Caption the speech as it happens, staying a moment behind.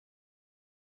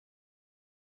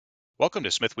Welcome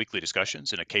to Smith Weekly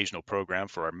Discussions, an occasional program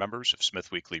for our members of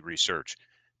Smith Weekly Research.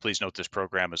 Please note this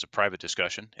program is a private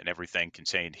discussion, and everything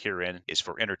contained herein is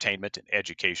for entertainment and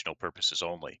educational purposes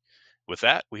only. With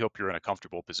that, we hope you're in a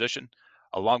comfortable position,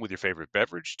 along with your favorite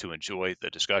beverage, to enjoy the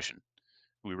discussion.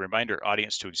 We remind our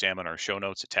audience to examine our show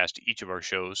notes attached to each of our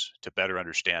shows to better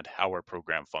understand how our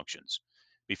program functions.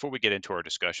 Before we get into our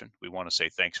discussion, we want to say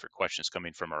thanks for questions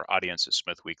coming from our audience at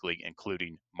Smith Weekly,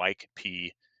 including Mike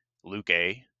P., Luke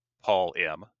A., Paul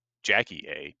M., Jackie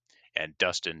A., and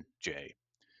Dustin J.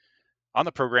 On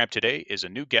the program today is a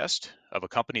new guest of a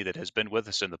company that has been with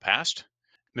us in the past.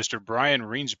 Mr. Brian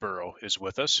Reinsborough is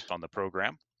with us on the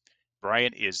program.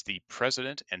 Brian is the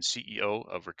president and CEO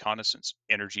of Reconnaissance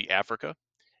Energy Africa,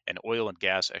 an oil and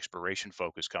gas exploration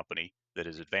focused company that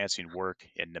is advancing work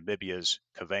in Namibia's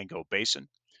Kavango Basin,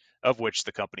 of which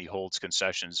the company holds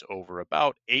concessions over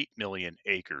about 8 million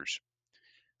acres.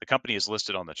 The company is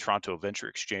listed on the Toronto Venture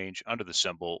Exchange under the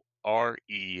symbol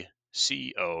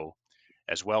RECO,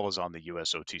 as well as on the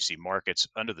US OTC markets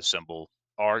under the symbol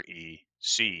RECAF.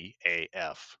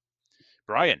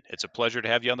 Brian, it's a pleasure to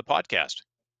have you on the podcast.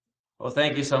 Well,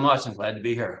 thank you so much. I'm glad to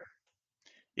be here.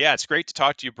 Yeah, it's great to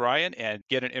talk to you, Brian, and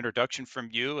get an introduction from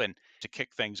you. And to kick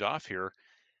things off here,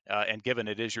 and given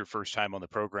it is your first time on the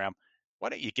program, why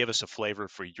don't you give us a flavor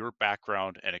for your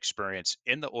background and experience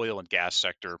in the oil and gas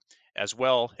sector, as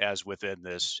well as within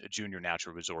this junior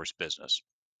natural resource business?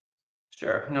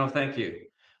 Sure. No, thank you.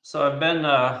 So I've been in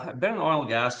the oil and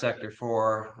gas sector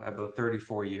for about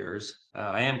 34 years.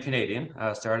 I am Canadian.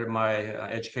 I started my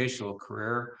educational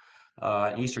career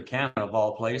in Eastern Canada, of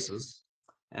all places,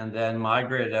 and then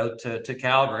migrated out to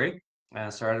Calgary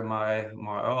and started my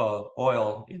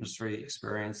oil industry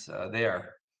experience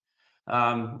there.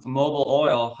 Mobil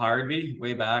Oil hired me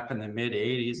way back in the mid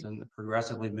 80s and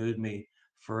progressively moved me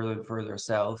further and further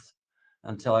south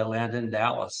until I landed in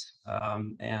Dallas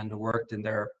and worked in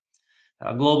their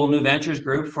global new ventures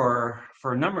group for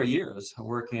a number of years,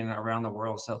 working around the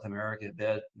world, South America a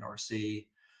bit, North Sea,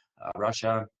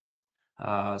 Russia.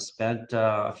 Spent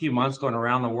a few months going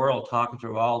around the world talking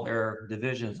through all their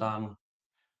divisions on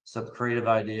some creative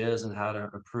ideas and how to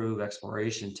improve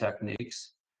exploration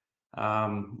techniques,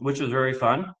 which was very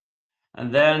fun.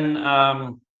 And then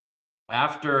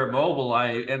after Mobil,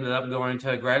 I ended up going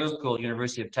to graduate school at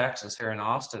University of Texas here in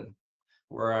Austin,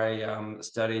 where I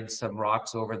studied some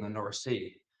rocks over in the North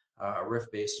Sea,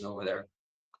 Rift Basin over there.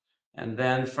 And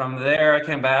then from there, I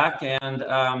came back and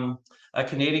a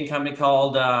Canadian company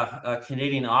called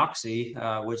Canadian Oxy,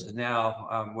 which is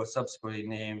now was subsequently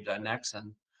named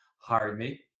Nexen, hired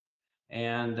me.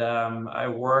 And I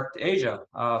worked Asia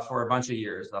for a bunch of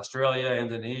years, Australia,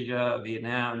 Indonesia,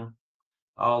 Vietnam,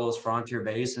 all those frontier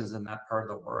basins in that part of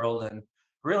the world, and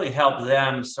really help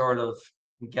them sort of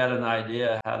get an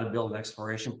idea how to build an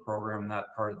exploration program in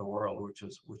that part of the world,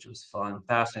 which was fun,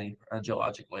 fascinating,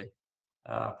 geologically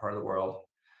part of the world.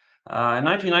 In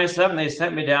 1997, they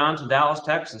sent me down to Dallas,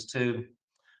 Texas, to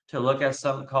look at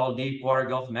something called Deepwater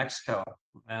Gulf of Mexico.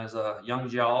 As a young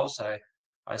geologist,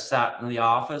 I sat in the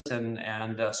office and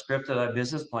scripted a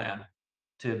business plan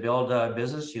to build a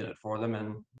business unit for them.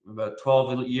 And about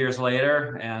 12 years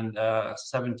later and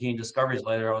 17 discoveries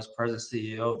later, I was president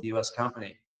CEO of the U.S.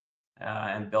 company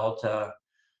and built a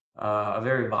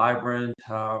very vibrant,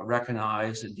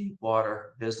 recognized deep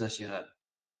water business unit.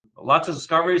 Lots of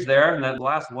discoveries there. And that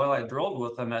last well I drilled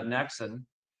with them at Nexen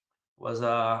was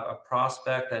a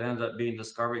prospect that ended up being a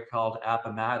discovery called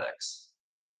Appomattox,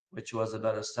 which was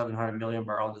about a 700 million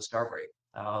barrel discovery,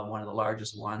 one of the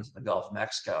largest ones in the Gulf of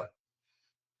Mexico.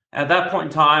 At that point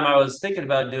in time, I was thinking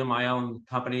about doing my own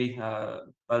company,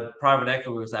 but private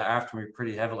equity was after me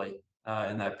pretty heavily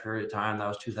in that period of time. That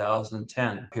was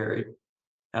 2010 period.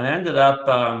 And I ended up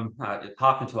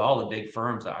talking to all the big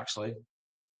firms, actually.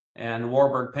 And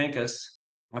Warburg Pincus,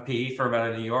 a PE firm out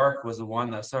of New York, was the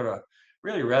one that sort of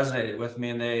really resonated with me.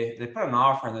 And they put an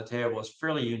offer on the table that was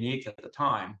fairly unique at the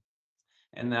time,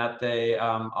 in that they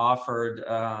offered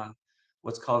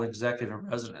what's called executive in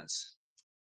residence.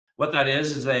 What that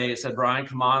is they said, Brian,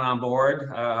 come on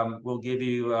board. We'll give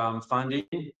you funding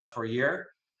for a year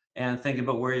and think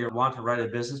about where you want to write a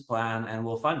business plan and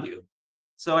we'll fund you.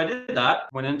 So I did that,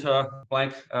 went into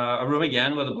a room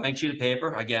again with a blank sheet of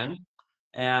paper again,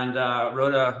 and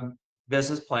wrote a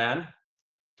business plan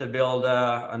to build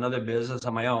another business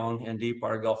on my own in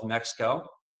Deepwater Gulf of Mexico.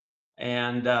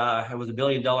 And it was $1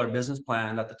 billion business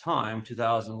plan at the time,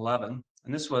 2011.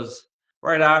 And this was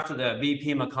right after the BP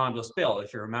Macondo spill,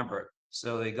 if you remember it.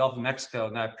 So the Gulf of Mexico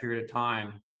in that period of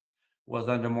time was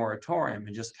under moratorium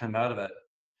and just come out of it.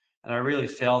 And I really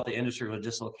felt the industry was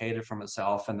dislocated from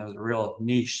itself, and there was a real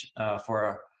niche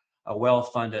for a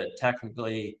well-funded,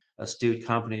 technically astute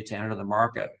company to enter the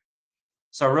market.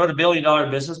 So I wrote a $1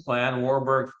 billion business plan.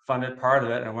 Warburg funded part of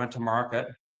it, and I went to market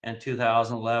in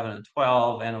 2011 and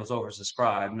 12, and it was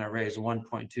oversubscribed, and I raised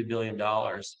 $1.2 billion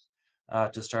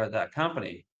to start that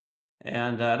company.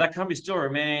 And that company still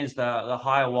remains the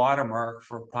high watermark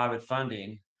for private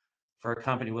funding for a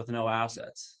company with no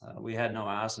assets. We had no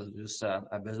assets, just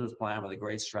a business plan with a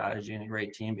great strategy and a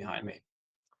great team behind me.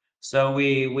 So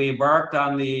we embarked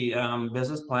on the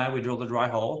business plan. We drilled a dry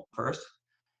hole first,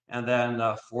 and then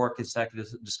 4 consecutive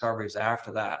discoveries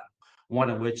after that. One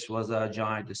of which was a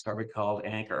giant discovery called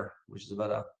Anchor, which is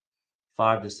about a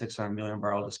 5 to 600 million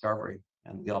barrel discovery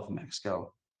in the Gulf of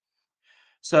Mexico.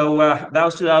 So that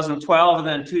was 2012, and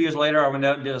then 2 years later, I went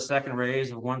out and did a second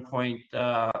raise of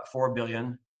 1.4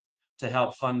 billion to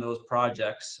help fund those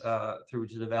projects through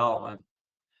to development.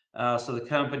 So the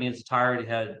company in its entirety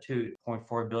had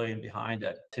 2.4 billion behind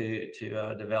it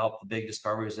to develop the big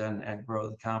discoveries and grow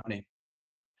the company.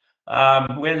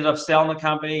 We ended up selling the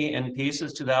company in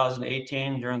pieces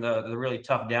 2018 during the really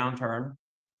tough downturn.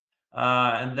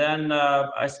 And then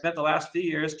I spent the last few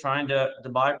years trying to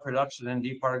buy production in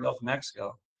deep part of Gulf of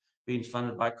Mexico, being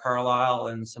funded by Carlyle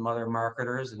and some other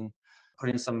marketers, and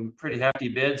putting some pretty hefty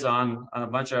bids on a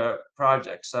bunch of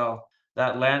projects. So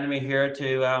that landed me here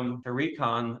to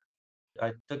Recon.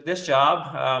 I took this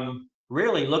job,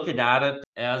 really looking at it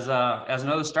as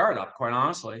another startup, quite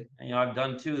honestly. I've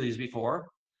done 2 of these before,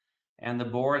 and the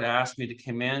board asked me to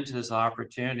come into this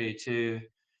opportunity to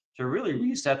really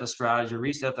reset the strategy,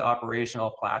 reset the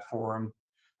operational platform,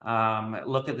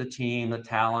 look at the team, the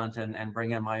talent, and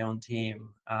bring in my own team.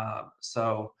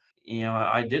 So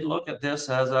I did look at this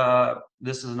as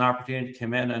this is an opportunity to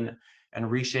come in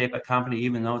and reshape a company,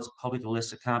 even though it's a publicly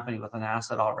listed company with an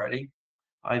asset already.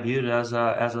 I viewed it as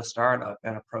a startup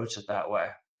and approached it that way.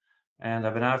 And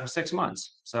I've been at it for 6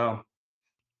 months. So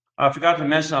I forgot to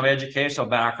mention my educational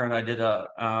background. I did a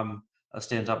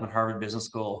stint up in Harvard Business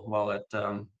School while at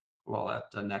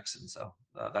Nexon. So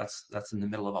that's in the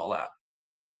middle of all that.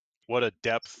 What a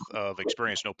depth of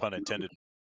experience, no pun intended.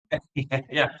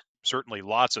 Yeah, Certainly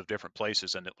lots of different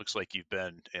places, and it looks like you've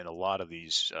been in a lot of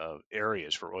these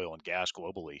areas for oil and gas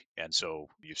globally. And so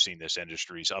you've seen this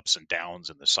industry's ups and downs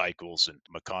and the cycles. And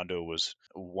Macondo was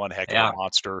one heck of a yeah,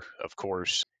 monster, of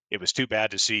course. It was too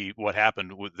bad to see what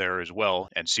happened with there as well,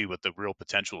 and see what the real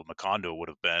potential of Macondo would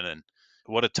have been. And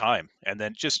what a time. And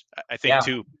then just, I think yeah,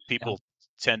 too, yeah, people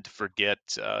tend to forget,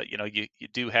 you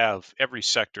do have, every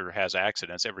sector has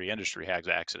accidents, every industry has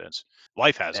accidents,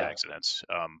 life has yeah. accidents.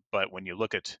 But when you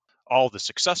look at all the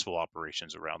successful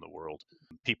operations around the world,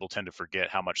 people tend to forget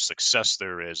how much success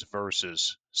there is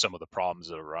versus some of the problems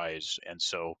that arise. And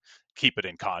so keep it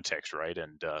in context, right?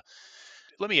 And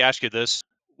let me ask you this.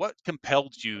 What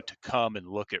compelled you to come and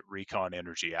look at Recon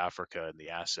Energy Africa and the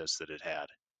assets that it had?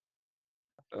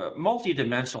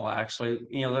 Multi-dimensional, actually.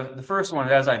 The first one,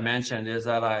 as I mentioned, is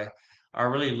that I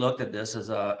really looked at this as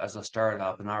a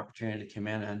startup, an opportunity to come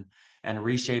in and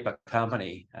reshape a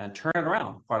company and turn it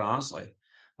around, quite honestly.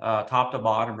 Top to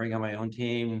bottom, bring in my own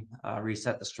team,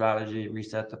 reset the strategy,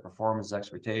 reset the performance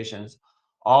expectations,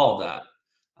 all of that.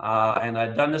 And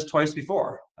I'd done this twice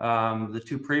before. The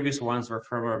 2 previous ones were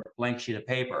from a blank sheet of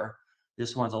paper.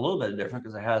 This one's a little bit different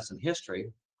because it has some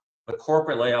history. But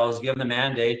corporately, I was given the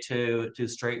mandate to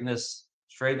straighten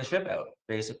the ship out,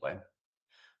 basically.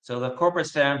 So the corporate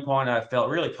standpoint, I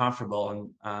felt really comfortable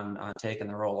on taking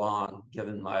the role on,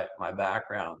 given my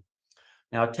background.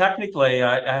 Now, technically,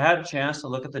 I had a chance to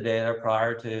look at the data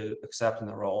prior to accepting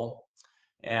the role.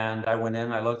 And I went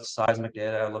in, I looked at seismic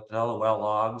data, I looked at all the well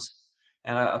logs,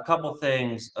 and a couple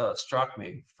things struck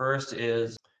me. First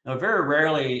is, very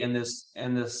rarely in this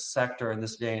sector, in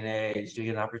this day and age, do you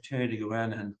get an opportunity to go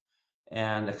in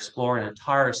and explore an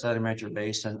entire sedimentary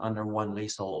basin under one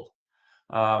leasehold.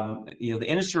 The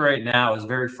industry right now is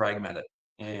very fragmented.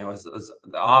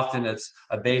 Often it's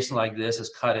a basin like this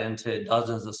is cut into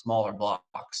dozens of smaller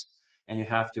blocks, and you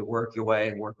have to work your way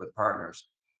and work with partners.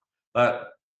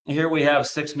 But here we have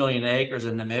 6 million acres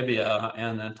in Namibia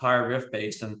and the entire rift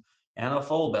basin and a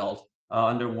full belt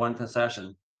under one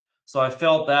concession. So I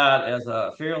felt that as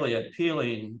a fairly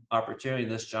appealing opportunity in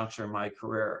this juncture in my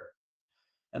career.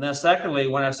 And then secondly,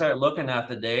 when I started looking at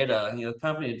the data, the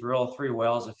company drilled 3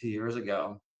 wells a few years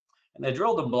ago, and they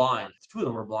drilled them blind. 2 of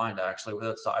them were blind, actually,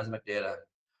 without seismic data.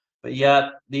 But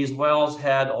yet these wells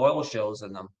had oil shows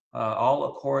in them. All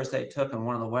the cores they took in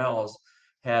one of the wells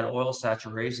had oil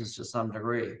saturations to some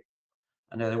degree.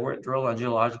 And they weren't drilled on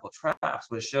geological traps,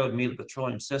 but it showed me the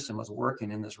petroleum system was working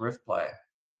in this rift play.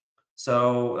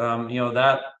 So,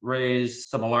 that raised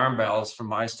some alarm bells from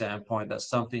my standpoint that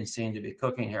something seemed to be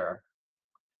cooking here.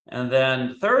 And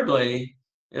then thirdly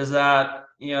is that,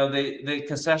 the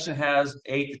concession has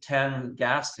 8 to 10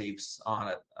 gas thieves on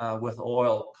it, with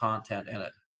oil content in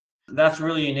it. That's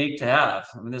really unique to have.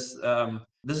 I mean, this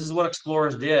is what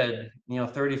explorers did,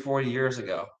 30, 40 years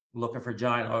ago, looking for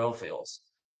giant oil fields.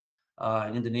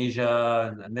 In Indonesia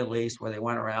and the Middle East, where they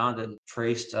went around and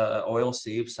traced oil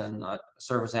seeps and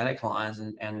surface anticlines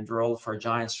and drilled for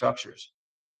giant structures.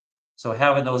 So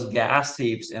having those gas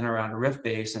seeps in around the Rift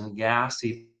Basin, gas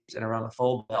seeps in around the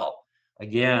Fold Belt,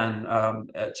 again,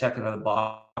 checking the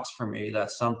box for me.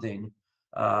 That's something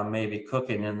maybe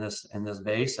cooking in this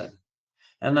basin.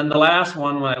 And then the last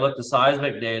one, when I looked at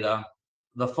seismic data,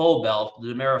 the Fold Belt, the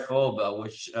Demerara Fold Belt,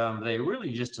 which they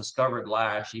really just discovered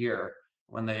last year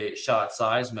when they shot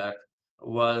seismic,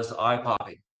 was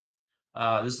eye-popping.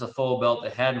 This is a Fold Belt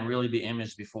that hadn't really been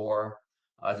imaged before.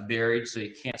 It's buried, so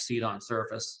you can't see it on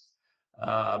surface.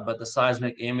 But the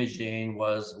seismic imaging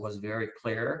was very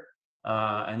clear,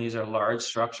 and these are large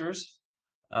structures,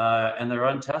 and they're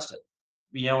untested.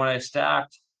 When I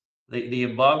stacked the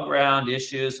above ground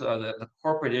issues, the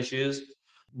corporate issues,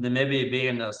 Namibia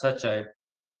being such a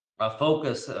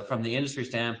focus from the industry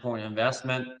standpoint,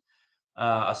 investment,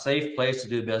 a safe place to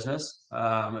do business.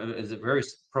 It is a very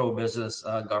pro-business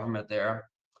government there.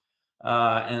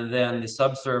 And then the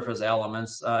subsurface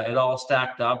elements, it all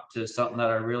stacked up to something that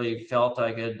I really felt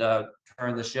I could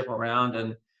turn the ship around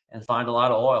and find a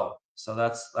lot of oil. So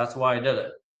that's why I did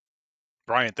it.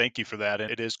 Brian, thank you for that. And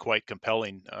it is quite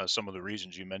compelling, some of the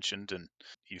reasons you mentioned, and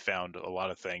you found a lot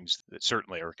of things that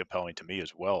certainly are compelling to me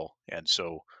as well. And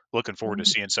so, looking forward to Mhm.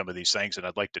 seeing some of these things. And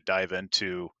I'd like to dive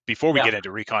into, before we Yeah, get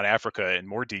into Recon Africa in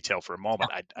more detail for a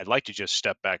moment, I'd like to just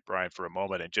step back, Brian, for a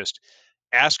moment and just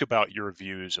ask about your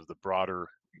views of the broader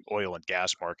oil and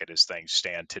gas market as things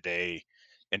stand today.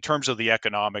 In terms of the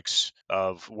economics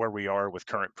of where we are with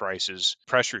current prices,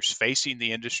 pressures facing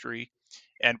the industry,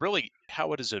 and really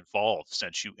how it has evolved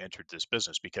since you entered this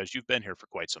business because you've been here for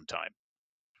quite some time.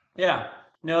 yeah.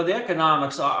 No, the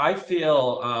economics. I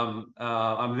feel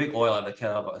I'm a big oil advocate.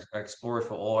 I've explored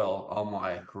for oil all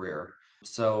my career.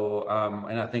 So,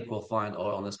 and I think we'll find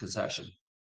oil in this concession.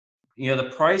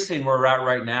 The pricing we're at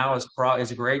right now is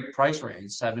a great price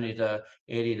range, $70 to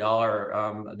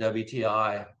 $80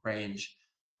 WTI range,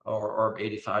 or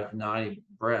 85 to 90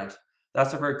 Brent.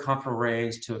 That's a very comfortable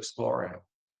range to explore in.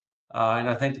 And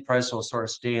I think the price will sort of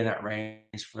stay in that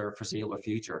range for the foreseeable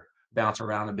future, bounce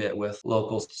around a bit with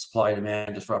local supply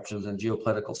demand disruptions and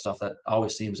geopolitical stuff that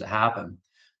always seems to happen.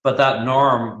 But that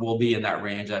norm will be in that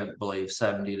range, I believe,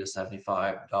 $70 to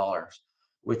 $75,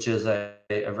 which is a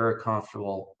very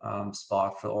comfortable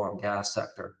spot for the oil and gas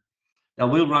sector. Now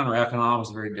we'll run our economics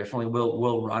very differently.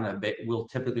 We'll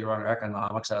typically run our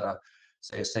economics at a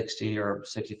say a 60 or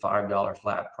 $65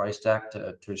 flat price deck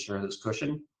to ensure this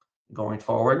cushion going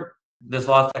forward. There's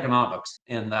lots of economics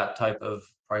in that type of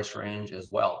price range as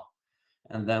well.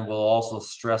 And then we'll also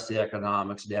stress the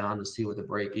economics down to see what the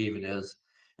break even is.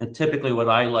 And typically what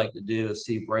I like to do is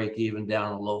see break even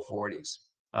down in the low 40s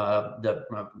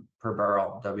per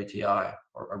barrel WTI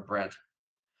or Brent.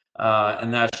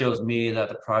 And that shows me that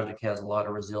the project has a lot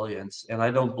of resilience. And I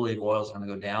don't believe oil is going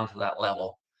to go down to that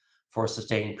level for a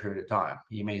sustained period of time.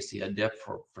 You may see a dip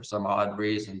for some odd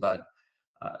reason, but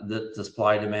the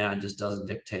supply demand just doesn't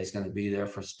dictate it's going to be there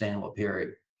for a sustainable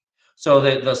period. So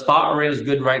the spot rate is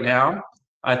good right now.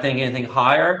 I think anything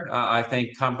higher, I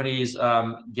think companies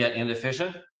get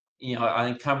inefficient. I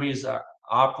think companies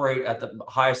operate at the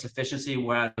highest efficiency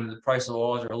when the price of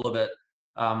oil are a little bit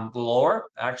lower,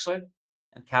 actually,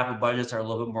 and capital budgets are a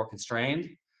little bit more constrained.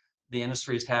 The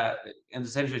industry's had, and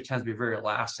this industry tends to be very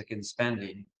elastic in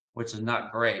spending, which is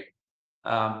not great.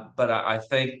 But I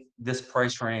think this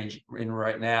price range in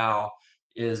right now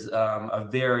is a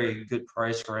very good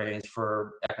price range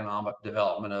for economic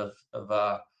development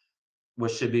of what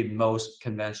should be most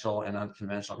conventional and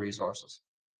unconventional resources.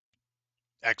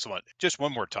 Excellent. Just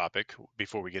one more topic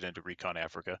before we get into Recon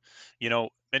Africa.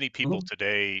 Many people Mhm.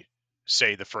 today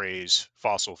say the phrase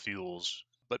fossil fuels,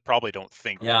 but probably don't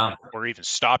think Yeah, or even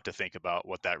stop to think about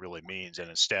what that really means. And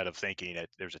instead of thinking it,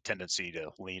 there's a tendency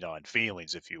to lean on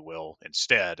feelings, if you will,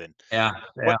 instead. And yeah,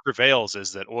 yeah, what prevails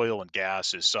is that oil and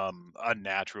gas is some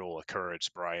unnatural occurrence,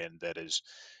 Brian, that is,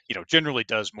 generally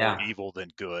does more yeah. evil than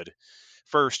good.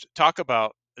 First, talk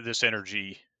about this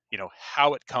energy,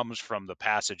 how it comes from the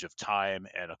passage of time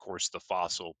and, of course, the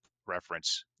fossil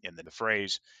reference in the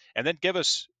phrase, and then give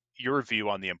us your view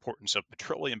on the importance of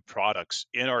petroleum products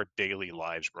in our daily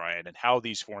lives, Brian, and how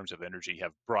these forms of energy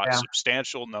have brought Yeah.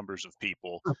 substantial numbers of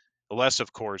people, less,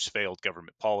 of course, failed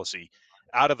government policy,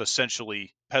 out of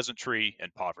essentially peasantry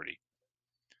and poverty.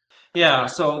 Yeah,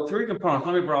 so three components.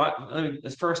 Let me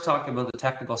let's first talk about the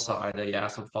technical side that you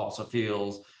asked of fossil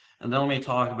fuels, and then let me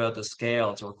talk about the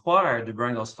scale it's required to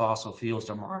bring those fossil fuels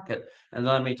to market, and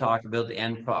then let me talk about the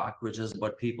end product, which is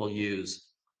what people use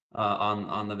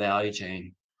on the value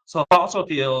chain. So fossil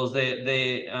fuels,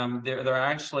 they're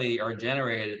actually are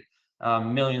generated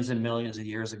millions and millions of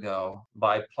years ago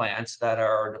by plants that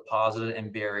are deposited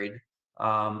and buried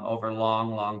over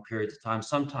long periods of time,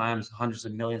 sometimes hundreds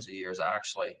of millions of years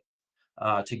actually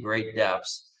to great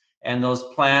depths. And those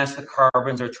plants, the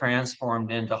carbons are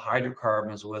transformed into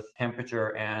hydrocarbons with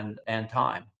temperature and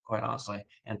time, quite honestly,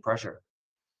 and pressure.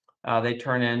 They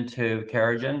turn into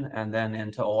kerogen and then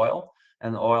into oil,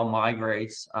 and the oil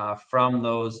migrates from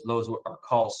those are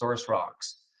called source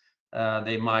rocks.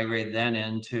 They migrate then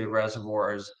into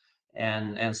reservoirs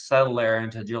and settle there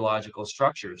into geological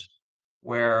structures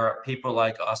where people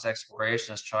like us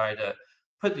explorationists try to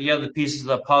put together the pieces of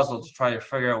the puzzle to try to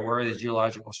figure out where these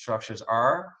geological structures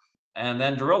are and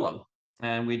then drill them.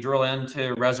 And we drill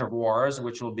into reservoirs,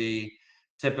 which will be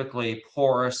typically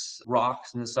porous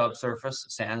rocks in the subsurface,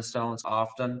 sandstones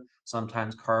often,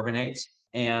 sometimes carbonates.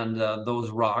 And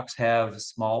those rocks have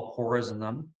small pores in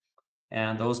them,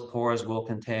 and those pores will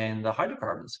contain the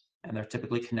hydrocarbons, and they're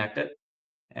typically connected.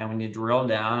 And when you drill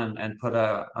down and put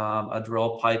a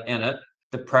drill pipe in it,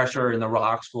 the pressure in the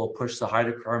rocks will push the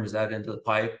hydrocarbons out into the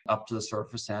pipe up to the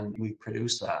surface, and we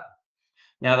produce that.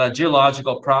 Now, the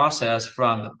geological process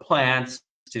from the plants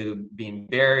to being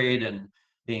buried and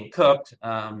being cooked,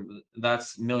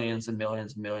 that's millions and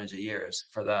millions and millions of years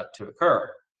for that to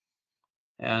occur.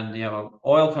 And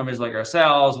oil companies like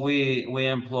ourselves, we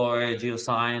employ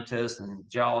geoscientists and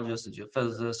geologists and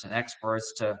geophysicists and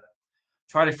experts to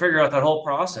try to figure out that whole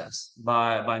process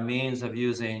by means of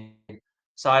using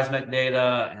seismic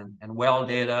data and well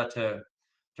data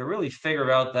to really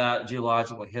figure out that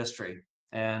geological history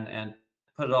and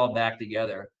put it all back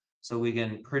together so we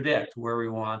can predict where we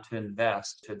want to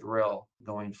invest to drill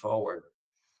going forward.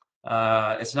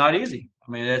 It's not easy.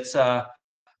 I mean, it's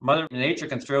Mother Nature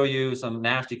can throw you some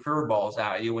nasty curveballs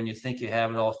at you when you think you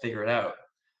have it all figured out.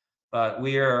 But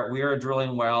we are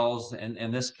drilling wells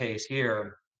in this case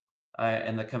here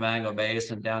in the Cavango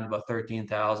Basin down to about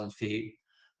 13,000 feet.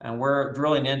 And we're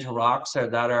drilling into rocks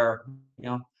that are,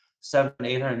 700 to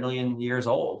 800 million years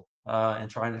old and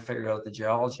trying to figure out the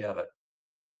geology of it.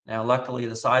 Now, luckily,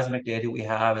 the seismic data we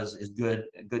have is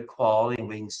good quality, and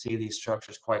we can see these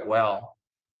structures quite well.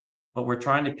 But we're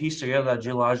trying to piece together that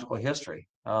geological history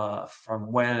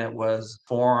from when it was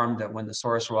formed, and when the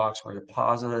source rocks were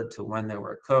deposited, to when they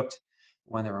were cooked,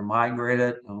 when they were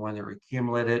migrated, and when they were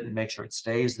accumulated, and make sure it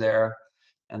stays there,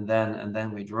 and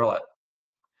then we drill it.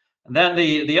 And then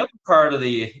the other part of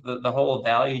the whole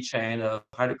value chain of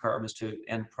hydrocarbons to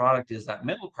end product is that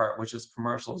middle part, which is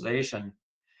commercialization.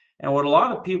 And what a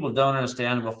lot of people don't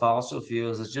understand about fossil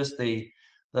fuels is just the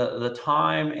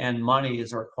time and money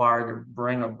is required to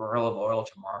bring a barrel of oil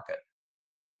to market.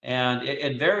 And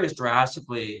it varies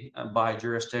drastically by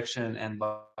jurisdiction and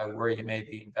by where you may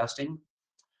be investing.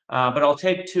 But I'll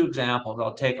take two examples.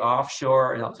 I'll take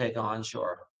offshore and I'll take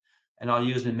onshore. And I'll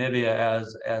use Namibia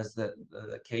as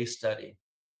the case study.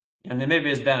 And Namibia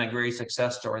has been a great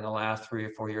success story in the last 3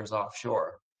 or 4 years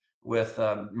offshore, with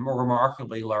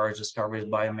remarkably large discoveries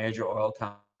by major oil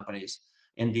companies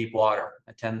in deep water,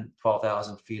 at 10,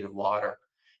 12,000 feet of water,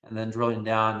 and then drilling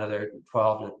down another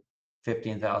 12 to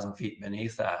 15,000 feet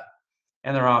beneath that.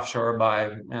 And they're offshore by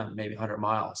maybe 100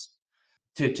 miles.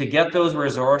 To get those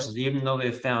resources, even though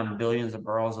they've found billions of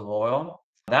barrels of oil,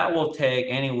 that will take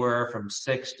anywhere from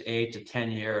 6 to 8 to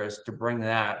 10 years to bring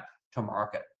that to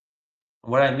market.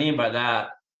 What I mean by that,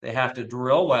 they have to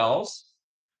drill wells,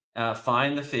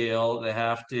 find the field, they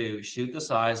have to shoot the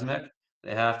seismic,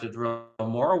 they have to drill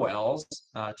more wells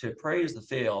to appraise the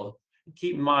field.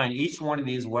 Keep in mind, each one of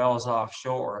these wells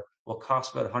offshore will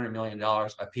cost about $100 million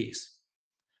a piece.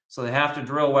 So they have to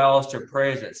drill wells to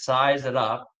appraise it, size it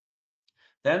up.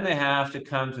 Then they have to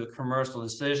come to a commercial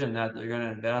decision that they're going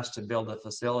to invest to build a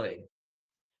facility.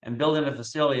 And building a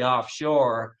facility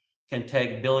offshore can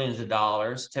take billions of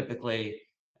dollars, typically,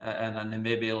 and in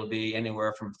Namibia it'll be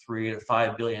anywhere from $3 to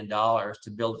 $5 billion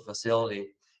to build a facility,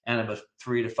 and about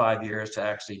 3 to 5 years to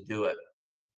actually do it.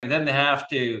 And then they have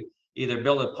to either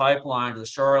build a pipeline to the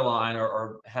shoreline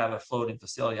or have a floating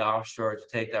facility offshore to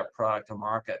take that product to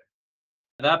market.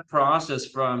 That process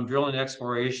from drilling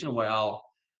exploration well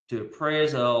to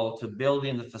appraisal to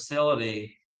building the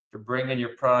facility to bringing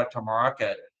your product to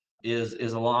market is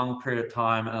a long period of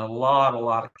time and a lot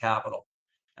of capital.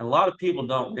 And a lot of people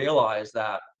don't realize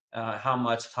that how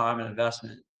much time and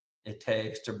investment it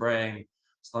takes to bring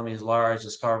some of these large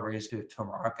discoveries to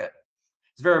market.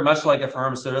 It's very much like a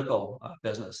pharmaceutical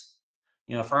business.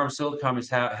 Pharmaceutical companies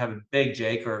have a big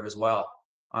J curve as well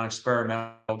on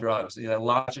experimental drugs.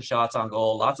 Lots of shots on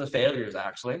goal, lots of failures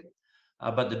actually,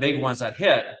 but the big ones that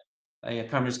hit,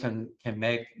 companies can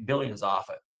make billions off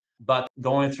it. But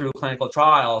going through clinical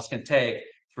trials can take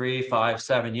 3, 5,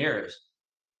 7 years.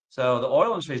 So the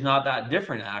oil industry is not that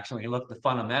different, actually, when you look at the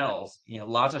fundamentals.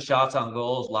 Lots of shots on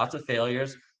goals, lots of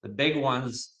failures. The big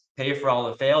ones pay for all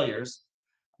the failures,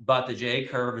 but the J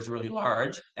curve is really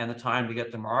large, and the time to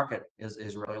get to market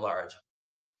is really large.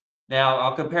 Now,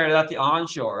 I'll compare that to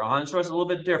onshore. Onshore is a little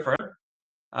bit different,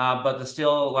 but there's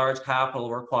still large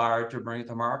capital required to bring it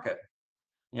to market.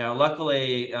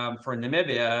 Luckily for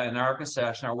Namibia and our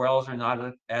concession, our wells are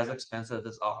not as expensive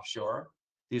as offshore.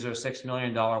 These are $6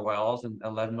 million wells and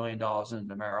 $11 million in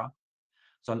Namera.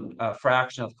 So a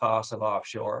fraction of the cost of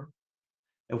offshore.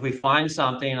 If we find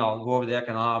something, I'll go over the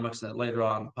economics later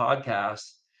on in the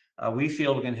podcast. We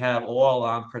feel we can have oil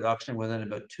on production within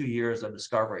about 2 years of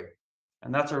discovery.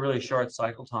 And that's a really short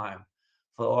cycle time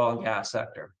for the oil and gas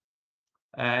sector.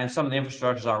 And some of the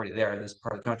infrastructure is already there in this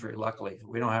part of the country, luckily.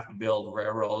 We don't have to build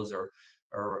railroads or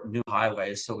new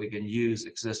highways, so we can use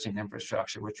existing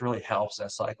infrastructure, which really helps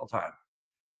that cycle time.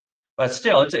 But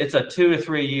still, it's a 2 to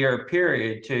 3 year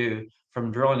period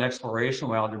from drilling exploration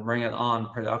well to bring it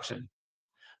on production.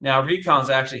 Now, Recon's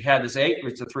actually had this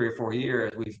acreage for 3 or 4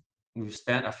 years. We've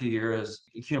spent a few years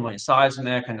accumulating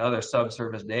seismic and other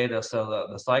subsurface data, so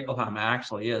the cycle time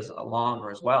actually is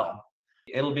longer as well.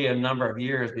 It'll be a number of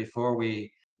years before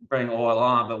we bring oil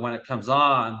on, but when it comes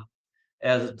on,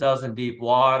 as it does in deep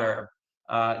water,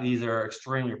 these are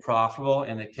extremely profitable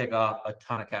and they kick off a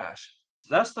ton of cash.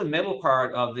 So that's the middle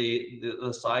part of the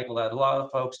cycle that a lot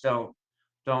of folks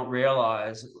don't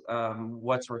realize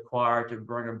what's required to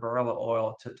bring a barrel of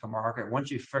oil to market once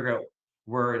you figure out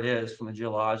where it is from a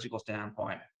geological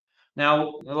standpoint.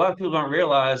 Now, a lot of people don't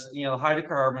realize,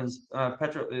 hydrocarbons,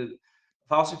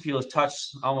 fossil fuels touch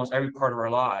almost every part of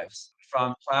our lives,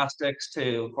 from plastics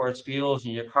to, of course, fuels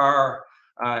in your car.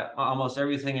 Almost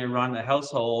everything you run the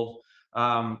household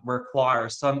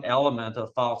requires some element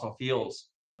of fossil fuels.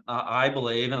 I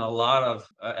believe, and a lot of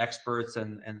experts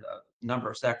and a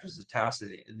number of sectors attached to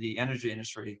the energy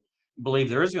industry believe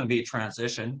there is going to be a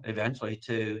transition eventually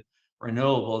to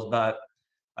renewables, but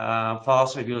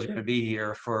fossil fuels are going to be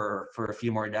here for a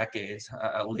few more decades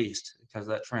at least because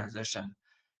of that transition.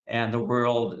 And the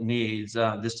world needs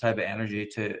this type of energy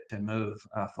to move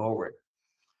forward.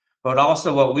 But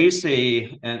also what we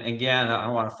see, and again, I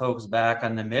want to focus back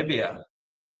on Namibia.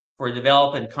 For a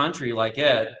developing country like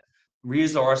it,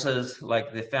 resources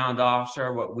like they found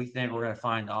offshore, what we think we're going to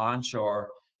find onshore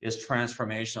is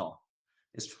transformational.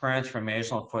 It's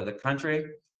transformational for the country,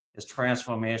 it's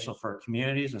transformational for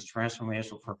communities, it's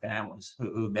transformational for families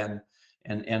who've been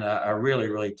in a really,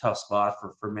 really tough spot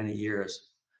for many years.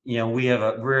 We have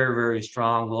a very, very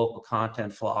strong local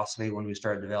content philosophy when we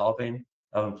started developing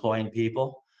of employing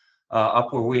people.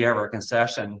 Up where we have our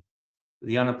concession,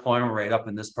 the unemployment rate up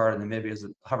in this part of Namibia is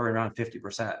hovering around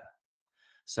 50%.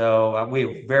 So we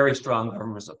have very strong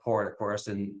government support, of course,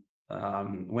 in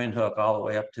Windhoek all the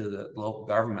way up to the local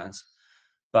governments.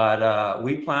 But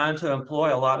we plan to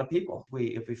employ a lot of people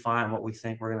if we find what we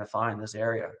think we're going to find in this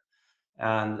area.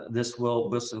 And this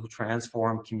will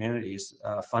transform communities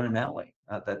fundamentally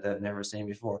that they've never seen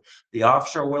before. The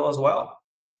offshore will as well.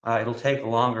 It'll take a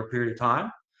longer period of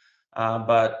time,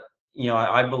 but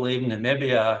I believe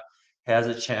Namibia has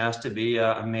a chance to be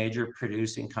a major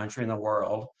producing country in the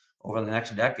world over the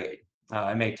next decade.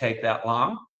 It may take that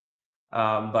long,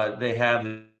 but they have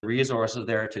the resources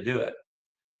there to do it.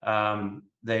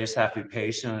 They just have to be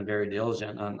patient and very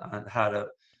diligent on how to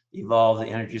evolve the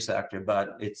energy sector,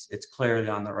 but it's clearly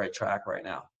on the right track right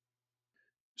now.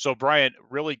 So, Brian,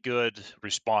 really good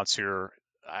response here.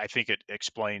 I think it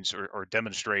explains or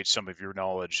demonstrates some of your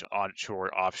knowledge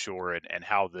onshore, offshore, and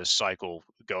how this cycle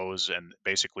goes, and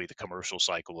basically the commercial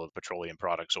cycle of petroleum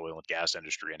products, oil and gas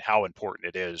industry, and how important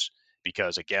it is.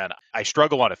 Because again, I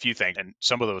struggle on a few things, and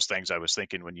some of those things I was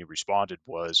thinking when you responded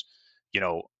was, you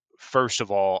know, first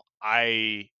of all,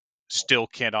 I still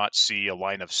cannot see a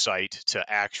line of sight to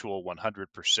actual 100%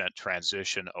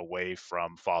 transition away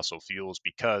from fossil fuels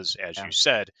because, as you Yeah,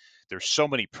 said, there's so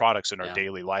many products in our yeah,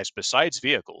 daily lives besides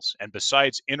vehicles and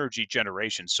besides energy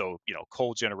generation. So,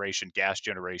 coal generation, gas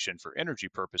generation for energy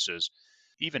purposes,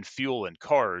 even fuel in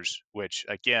cars, which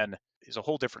again is a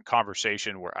whole different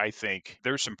conversation where I think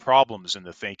there's some problems in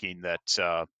the thinking that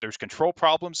there's control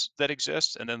problems that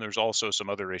exist. And then there's also some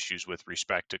other issues with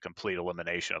respect to complete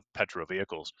elimination of petro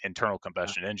vehicles, internal yeah,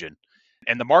 combustion engine.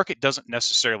 And the market doesn't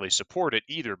necessarily support it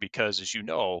either because, as you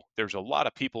know, there's a lot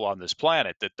of people on this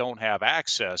planet that don't have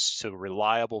access to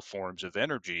reliable forms of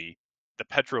energy. The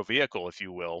petro vehicle, if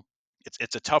you will,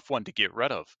 it's a tough one to get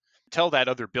rid of. Tell that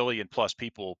other billion plus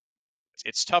people,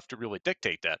 it's tough to really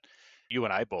dictate that. You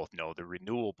and I both know the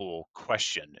renewable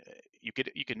question. You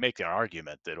can make an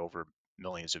argument that over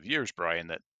millions of years, Brian,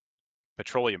 that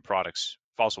petroleum products,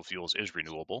 fossil fuels is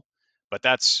renewable, but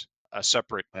that's a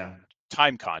separate Yeah.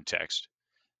 time context.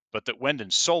 But that wind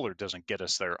and solar doesn't get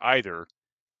us there either.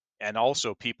 And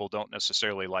also, people don't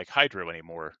necessarily like hydro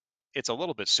anymore. It's a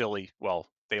little bit silly.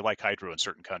 Well, they like hydro in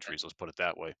certain countries, let's put it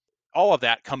that way. All of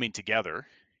that coming together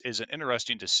is it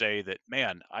interesting to say that,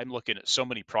 man, I'm looking at so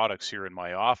many products here in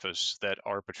my office that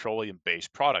are petroleum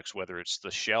based products, whether it's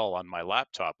the shell on my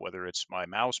laptop, whether it's my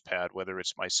mouse pad, whether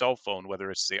it's my cell phone,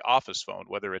 whether it's the office phone,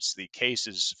 whether it's the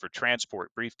cases for transport,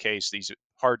 briefcase, these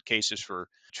hard cases for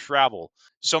travel,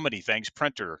 so many things,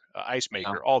 printer, ice Yeah.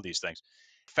 maker, all these things,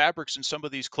 fabrics in some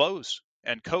of these clothes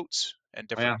and coats and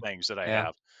different Yeah. things that I Yeah.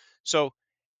 have. So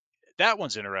that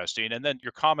one's interesting. And then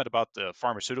your comment about the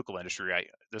pharmaceutical industry,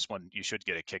 this one you should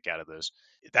get a kick out of this.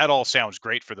 That all sounds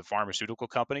great for the pharmaceutical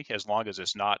company as long as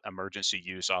it's not emergency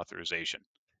use authorization.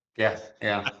 Yeah.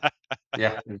 Yeah.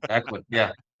 Yeah, exactly.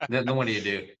 Yeah. Then what do you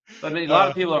do? But I mean, a lot Uh,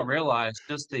 of people don't realize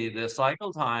just the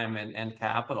cycle time and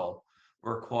capital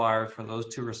required for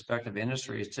those two respective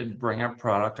industries to bring a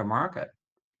product to market.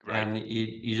 right, And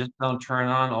you just don't turn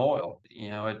on oil.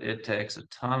 It takes a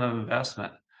ton of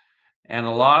investment and a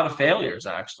lot of failures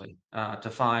actually to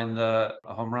find the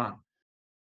a home run.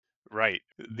 right.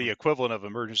 The Mhm. equivalent of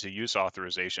emergency use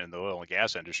authorization in the oil and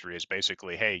gas industry is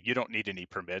basically, hey, you don't need any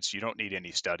permits, you don't need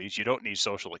any studies, you don't need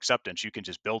social acceptance, you can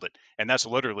just build it. And that's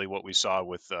literally what we saw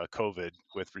with COVID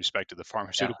with respect to the Yeah.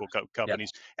 pharmaceutical Yeah.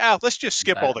 companies. Let's just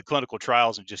skip all the Exactly. clinical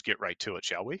trials and just get right to it,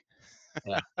 shall we?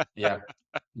 Yeah. Yeah.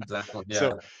 Exactly.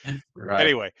 So Yeah. Right.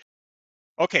 anyway,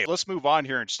 okay, let's move on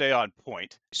here and stay on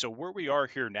point. So, where we are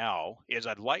here now is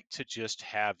I'd like to just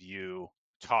have you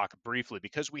talk briefly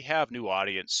because we have new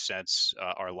audience since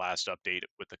our last update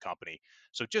with the company.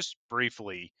 So, just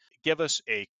briefly, give us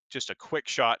just a quick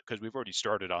shot because we've already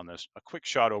started on this, a quick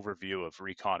shot overview of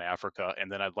Recon Africa, and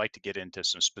then I'd like to get into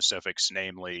some specifics,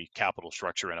 namely capital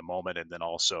structure in a moment, and then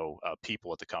also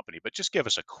people at the company. But just give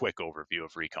us a quick overview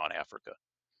of Recon Africa.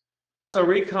 So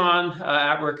Recon,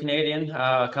 we're a Canadian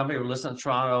company. We're listed in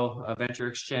Toronto Venture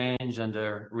Exchange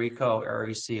under RECO,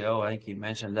 RECO. I think you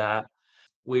mentioned that.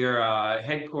 We are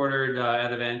headquartered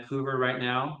out of Vancouver right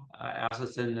now.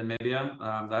 Assets in Namibia.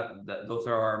 Those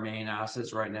are our main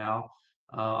assets right now.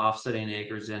 Offsetting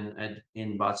acres in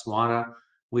Botswana.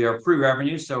 We are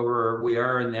pre-revenue, so we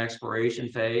are in the exploration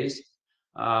phase,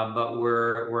 but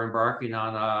we're embarking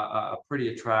on a pretty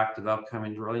attractive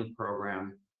upcoming drilling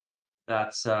program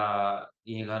that's going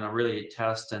to really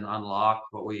test and unlock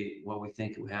what we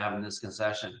think we have in this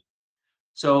concession.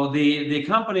 So the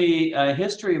company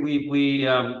history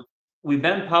we've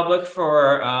been public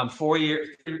for 4 years,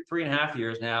 3.5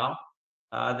 years now.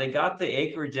 They got the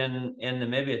acreage in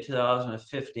Namibia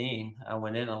 2015.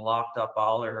 Went in and locked up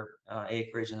all their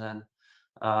acreage, and then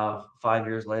 5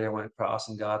 years later went across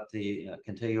and got the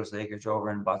contiguous acreage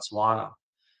over in Botswana.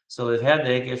 So they've had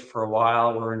the acreage for a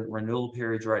while. We're in renewal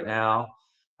periods right now.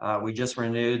 We just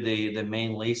renewed the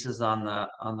main leases on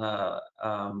the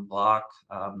block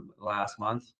last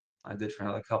month. Good for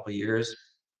another couple of years.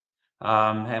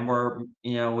 And we're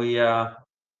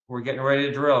getting ready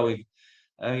to drill.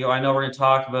 I know we're going to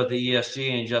talk about the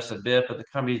ESG in just a bit, but the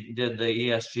company did the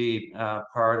ESG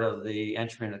part of the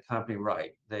entering the company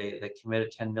right. They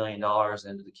committed $10 million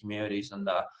into the communities, and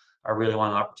I really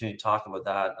want an opportunity to talk about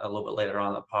that a little bit later on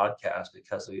in the podcast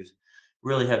because we've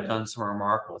really have done some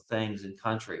remarkable things in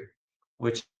country,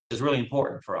 which is really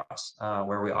important for us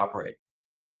where we operate.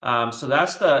 So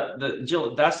that's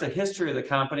the history of the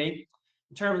company.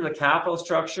 In terms of the capital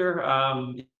structure,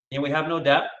 we have no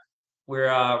debt. We're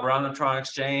on the Toronto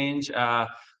Exchange.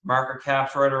 Market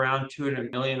cap's right around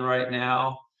 200 million right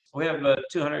now. We have about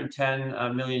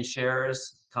 210 million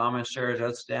shares, common shares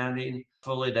outstanding.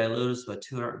 Fully diluted is about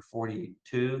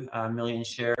 242 million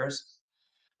shares.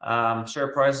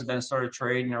 Share price has been sort of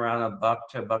trading around $1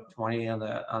 to $1.20 on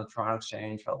the Toronto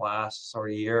Exchange for the last sort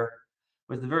of year,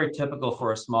 which is very typical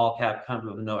for a small cap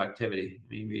company with no activity.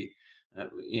 I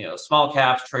mean, small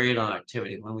caps trade on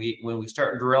activity. When we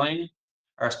start drilling,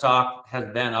 our stock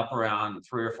has been up around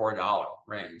 $3 or $4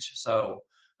 range. So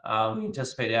we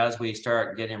anticipate as we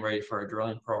start getting ready for a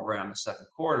drilling program in the second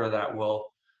quarter,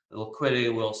 the liquidity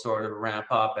will sort of ramp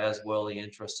up, as will the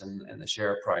interest in the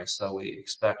share price. So we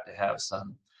expect to have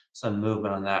some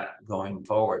movement on that going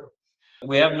forward.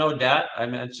 We have no debt. I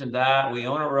mentioned that. We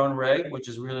own our own rig, which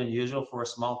is really unusual for a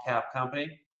small cap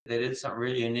company. They did something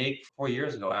really unique 4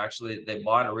 years ago, actually. They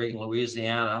bought a rig in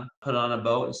Louisiana, put on a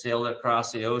boat and sailed it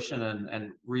across the ocean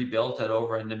and rebuilt it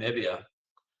over in Namibia.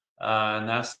 And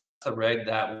that's the rig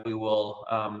that we will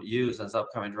use in this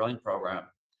upcoming drilling program.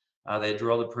 They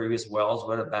drilled the previous wells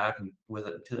with it back with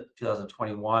it in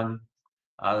 2021.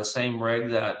 The same rig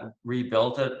that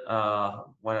rebuilt it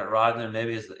when it arrived in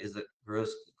Namibia is the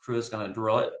crew is going to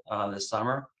drill it this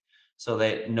summer. So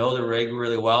they know the rig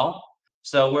really well.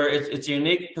 So it's a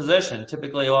unique position.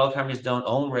 Typically, oil companies don't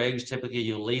own rigs. Typically,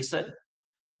 you lease it.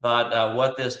 But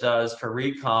what this does for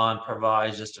Recon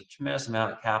provides just a tremendous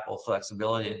amount of capital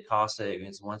flexibility and cost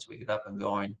savings once we get up and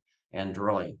going and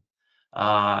drilling.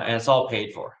 And it's all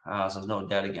paid for, so there's no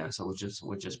debt against it,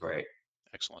 which is great.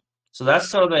 Excellent. So that's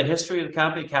sort of the history of the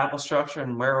company, capital structure,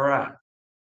 and where we're at.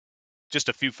 Just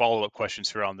a few follow-up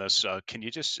questions here on this. Can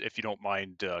you just, if you don't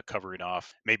mind, covering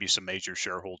off maybe some major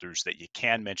shareholders that you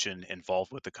can mention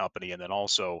involved with the company, and then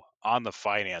also on the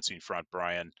financing front,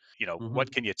 Brian, what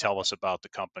Mhm. can you tell us about the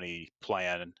company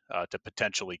plan to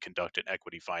potentially conduct an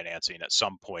equity financing at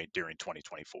some point during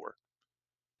 2024?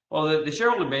 Well, the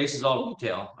shareholder base is all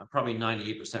retail, probably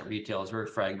 98% retail. It's very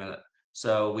fragmented.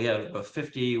 So we have about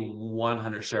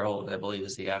 5,100 shareholders, I believe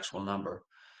is the actual number.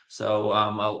 So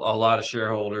a lot of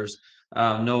shareholders,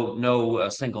 no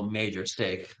single major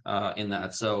stake in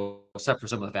that. So except for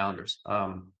some of the founders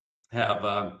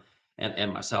have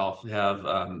and myself have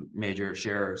major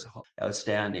shares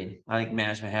outstanding. I think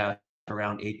management has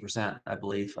around 8%, I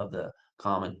believe, of the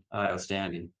common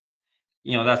outstanding.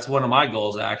 That's one of my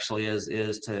goals actually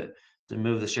is to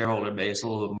move the shareholder base a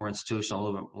little bit more institutional, a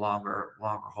little bit longer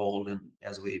hold, and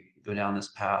as we go down this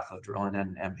path of drilling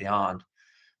and beyond.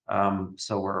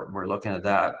 So we're looking at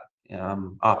that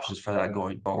options for that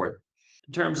going forward.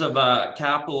 In terms of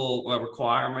capital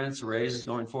requirements, raises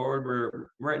going forward, we're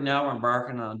right now we're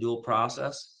embarking on a dual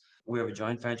process. We have a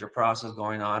joint venture process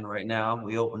going on right now.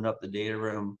 We opened up the data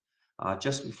room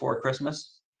just before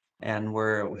Christmas, and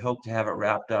we hope to have it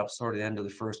wrapped up sort of the end of the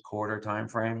first quarter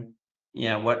timeframe.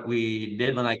 Yeah, what we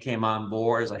did when I came on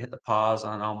board is I hit the pause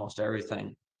on almost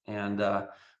everything and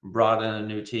brought in a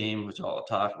new team, which I'll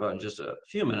talk about in just a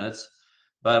few minutes.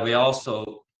 But we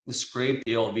also scraped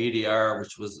the old VDR,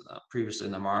 which was previously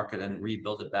in the market, and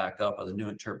rebuilt it back up with a new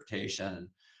interpretation and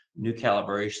new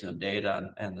calibration of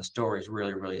data. And the story is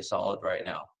really, really solid right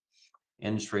now.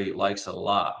 Industry likes it a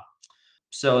lot.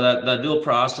 So that dual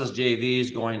process JV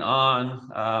is going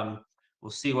on. We'll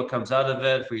see what comes out of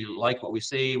it. If we like what we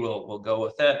see, we'll go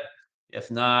with it. If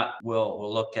not,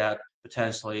 we'll look at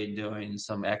potentially doing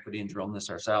some equity and drilling this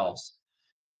ourselves.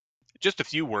 Just a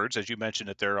few words, as you mentioned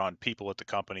it there, on people at the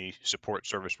company, support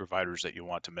service providers that you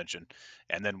want to mention,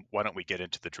 and then why don't we get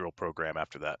into the drill program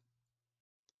after that?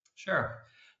 Sure.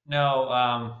 No,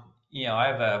 I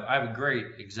have a great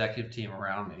executive team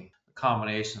around me.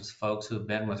 Combinations of folks who've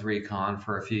been with Recon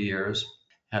for a few years.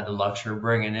 Had the luxury of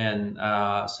bringing in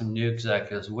some new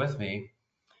executives with me,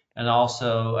 and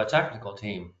also a technical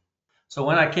team. So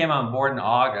when I came on board in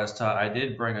August, I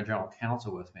did bring a general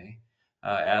counsel with me,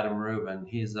 Adam Rubin.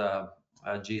 He's a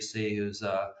GC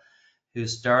who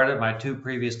started my two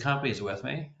previous companies with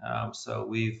me. So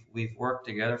we've worked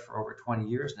together for over 20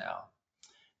 years now.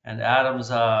 And Adam's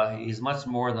he's much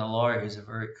more than a lawyer. He's a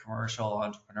very commercial,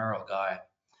 entrepreneurial guy.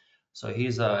 So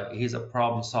he's a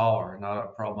problem solver, not a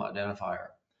problem identifier.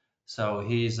 So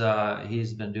he's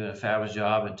been doing a fabulous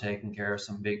job and taking care of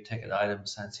some big ticket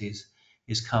items since he's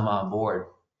come on board.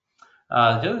 The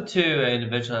other two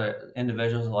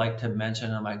individuals I'd like to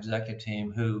mention on my executive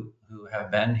team who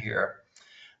have been here.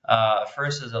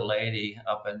 First is a lady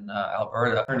up in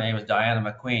Alberta. Her name is Diana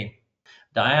McQueen.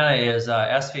 Diana is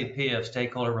SVP of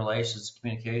Stakeholder Relations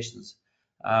Communications,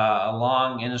 a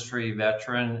long industry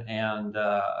veteran and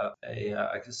a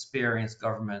experienced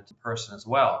government person as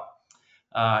well.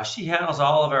 She handles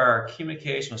all of our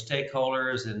communication with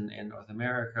stakeholders in North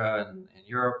America and in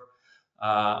Europe,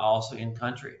 also in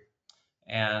country,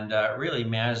 and really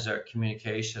manages our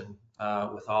communication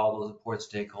with all those important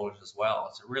stakeholders as well.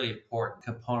 It's a really important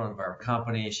component of our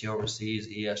company. She oversees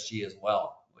ESG as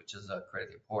well, which is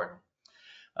critically important.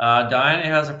 Diana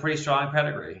has a pretty strong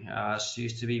pedigree. She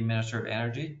used to be Minister of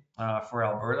Energy for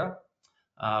Alberta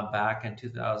back in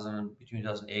between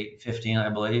 2008 and 15, I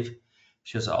believe.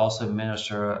 She was also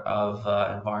Minister of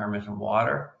Environment and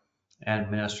Water and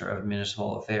Minister of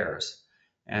Municipal Affairs.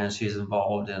 And she's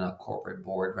involved in a corporate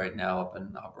board right now up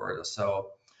in Alberta.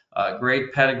 So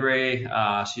great pedigree.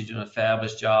 She's doing a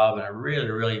fabulous job and a really,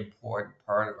 really important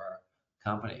part of our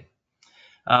company.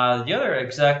 The other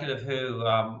executive who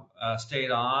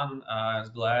stayed on, I was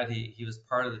glad he was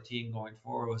part of the team going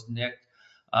forward, was Nick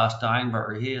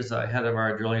Steinberg. He is head of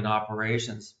our drilling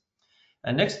operations.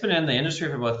 And Nick's been in the industry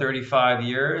for about 35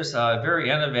 years, very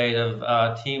innovative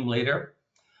team leader.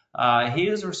 He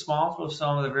is responsible for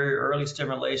some of the very early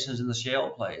stimulations in the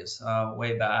shale plays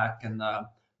way back in the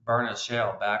Barnett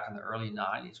Shale back in the early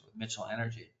 90s with Mitchell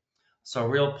Energy. So, a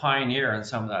real pioneer in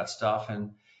some of that stuff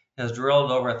and has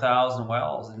drilled over 1,000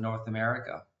 wells in North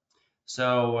America.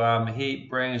 So, he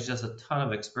brings just a ton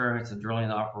of experience in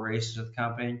drilling operations with the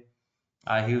company.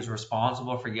 He was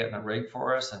responsible for getting a rig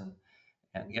for us and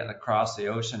getting across the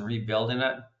ocean, rebuilding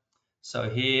it. So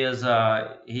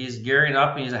he's gearing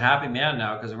up and he's a happy man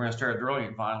now because we're going to start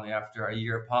drilling finally after a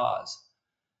year pause.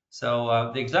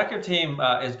 So the executive team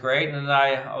is great, and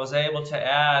I was able to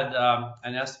add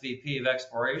an SVP of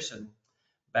exploration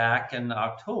back in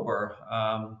October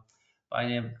by the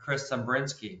name of Chris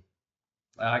Zambrinsky.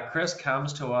 Chris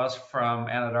comes to us from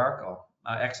Anadarko,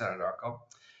 ex-Anadarko,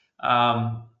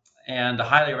 um, and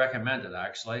highly recommended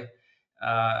actually.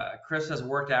 Chris has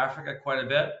worked Africa quite a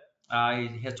bit.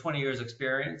 He has 20 years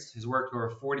experience. He's worked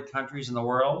over 40 countries in the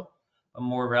world. But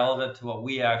more relevant to what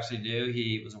we actually do,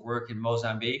 he was working in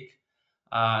Mozambique,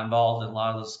 involved in a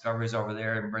lot of the discoveries over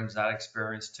there, and brings that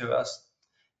experience to us.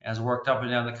 And has worked up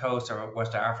and down the coast of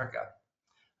West Africa.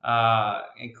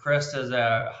 And Chris is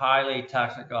a highly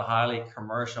technical, highly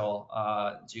commercial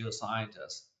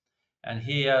geoscientist. And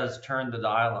he has turned the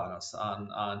dial on us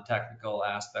on technical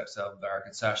aspects of our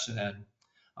concession and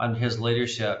on his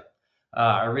leadership.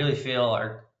 I really feel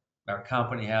our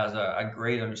company has a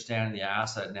great understanding of the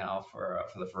asset now for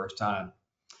the first time.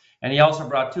 And he also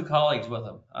brought two colleagues with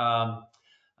him.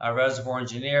 A reservoir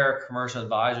engineer, commercial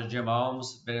advisor, Jim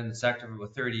Ohms, been in the sector for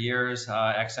about 30 years,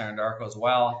 ex-Anadarko as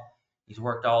well. He's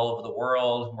worked all over the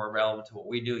world, more relevant to what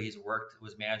we do.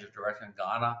 Was manager director in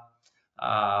Ghana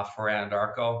for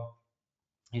Anadarko.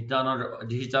 He's done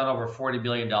over $40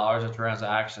 billion of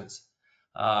transactions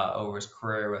over his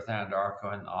career with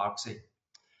Anadarko and Oxy.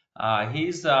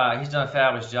 He's done a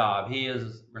fabulous job. He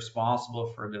is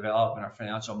responsible for developing our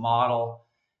financial model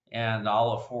and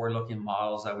all the forward-looking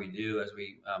models that we do as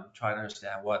we try to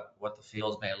understand what the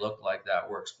fields may look like that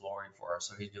we're exploring for.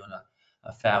 So he's doing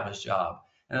a fabulous job.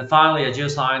 And then finally, a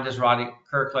geoscientist, Roddy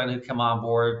Kirkland, who came on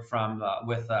board from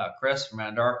with Chris from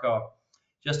Anadarko.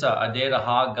 Just a data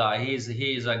hog guy.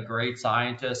 He's a great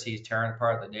scientist. He's tearing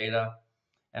apart the data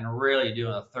and really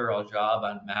doing a thorough job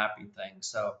on mapping things.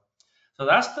 So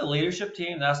that's the leadership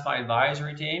team. That's my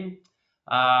advisory team.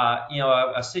 A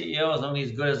CEO is only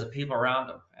as good as the people around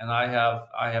him, and I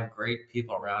have great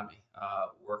people around me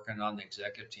working on the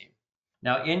executive team.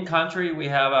 Now, in country, we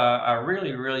have a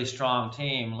really, really strong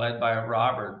team led by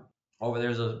Robert. Over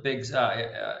there's a big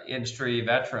industry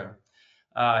veteran.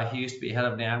 He used to be head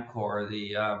of NAMCOR,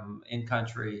 the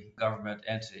in-country government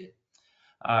entity.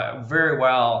 Very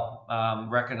well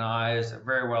recognized,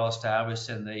 very well established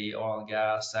in the oil and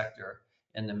gas sector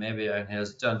in Namibia, and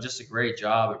has done just a great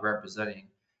job at representing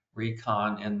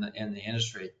Recon in the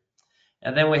industry.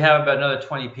 And then we have about another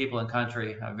 20 people in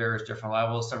country at various different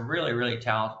levels, some really, really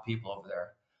talented people over there.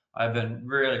 I've been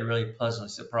really, really pleasantly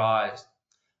surprised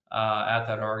at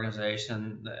that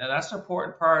organization. And that's an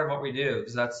important part of what we do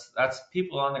because that's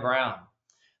people on the ground.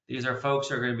 These are folks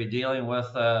who are going to be dealing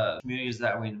with communities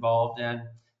that we involved in.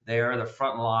 They are the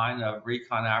front line of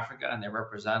Recon Africa, and they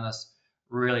represent us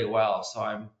really well. So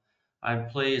I'm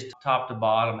pleased top to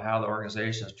bottom how the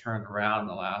organization has turned around in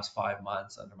the last 5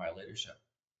 months under my leadership.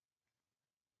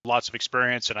 Lots of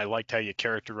experience, and I liked how you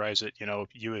characterize it.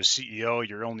 You as CEO,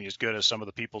 you're only as good as some of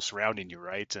the people surrounding you,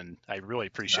 right? And I really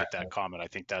appreciate Exactly. that comment. I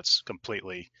think that's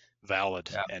completely valid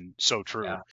Yeah, and so true.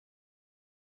 yeah,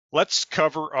 Let's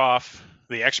cover off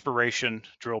the exploration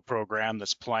drill program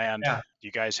that's planned. yeah,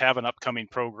 You guys have an upcoming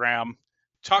program.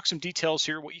 Talk some details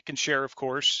here, what you can share, of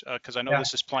course, because I know yeah,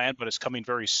 this is planned, but it's coming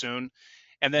very soon.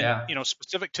 And then, yeah.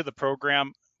 specific to the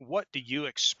program, what do you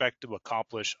expect to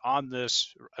accomplish on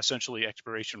this essentially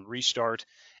exploration restart,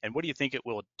 and what do you think it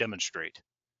will demonstrate?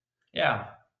 Yeah.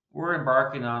 We're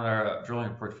embarking on a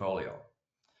drilling portfolio.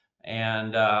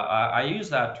 And I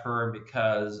use that term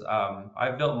because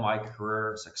I built my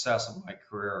career, success of my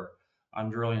career on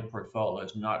drilling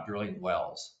portfolios, not drilling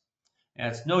wells. And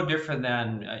it's no different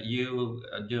than you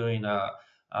building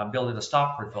a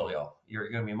stock portfolio. You're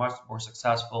going to be much more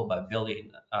successful by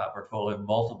building a portfolio of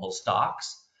multiple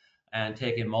stocks and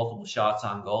taking multiple shots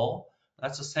on goal.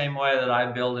 That's the same way that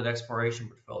I build an exploration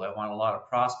portfolio. I want a lot of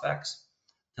prospects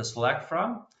to select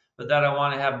from, but then I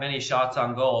want to have many shots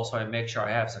on goal so I make sure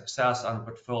I have success on a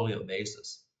portfolio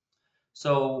basis.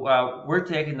 So we're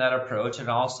taking that approach, and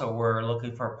also we're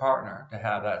looking for a partner to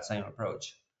have that same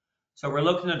approach. So we're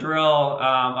looking to drill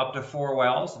up to 4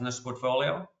 wells in this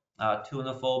portfolio, 2 in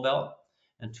the full belt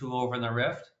and 2 over in the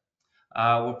rift.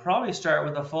 We'll probably start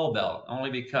with the full belt,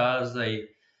 only because the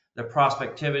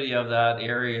prospectivity of that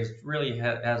area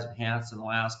has enhanced in the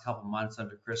last couple months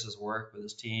under Chris's work with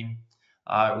his team.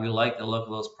 We like the look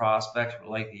of those prospects. We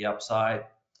like the upside.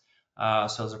 So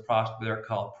there's a prospect there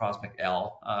called Prospect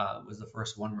L. Was the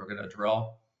first one we're going to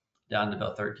drill down to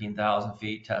about 13,000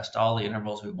 feet, test all the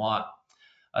intervals we want.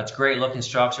 It's a great looking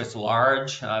structure. It's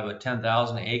large, about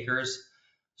 10,000 acres.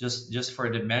 Just for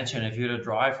a dimension, if you were to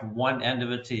drive from one end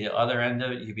of it to the other end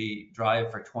of it, you'd be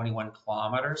driving for 21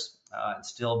 kilometers and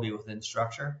still be within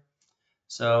structure.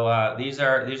 So these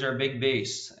are big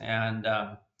beasts, and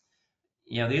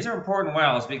these are important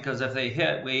wells because if they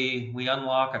hit, we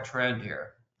unlock a trend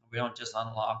here. We don't just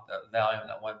unlock the value of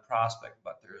that one prospect,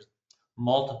 but there's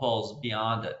multiples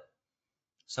beyond it.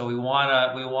 So we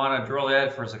wanna drill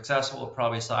it for successful,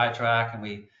 probably sidetrack,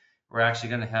 and we're actually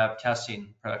going to have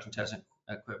production testing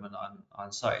equipment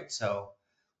on site. So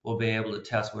we'll be able to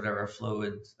test whatever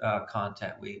fluid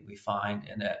content we find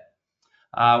in it.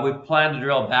 We plan to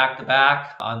drill back to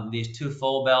back on these 2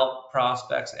 full belt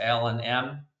prospects, L and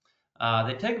M.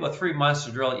 They take about 3 months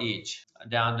to drill each,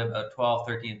 down to about 12,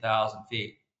 13,000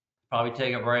 feet. Probably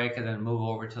take a break and then move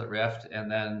over to the rift,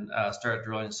 and then start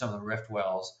drilling some of the rift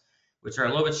wells, which are a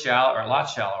little bit shallow, or a lot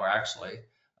shallower actually,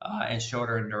 and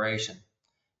shorter in duration,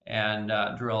 and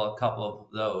drill a couple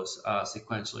of those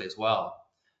sequentially as well,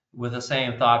 with the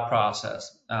same thought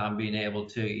process, being able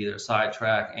to either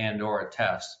sidetrack and or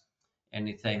test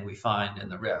anything we find in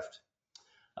the rift.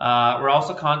 We're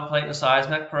also contemplating a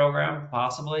seismic program,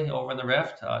 possibly over in the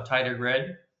rift, tighter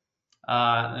grid.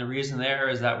 And the reason there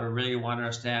is that we really want to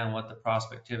understand what the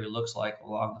prospectivity looks like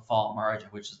along the fault margin,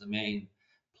 which is the main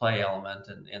play element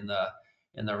in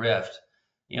the rift.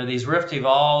 These rift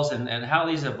evolves, and how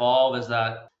these evolve is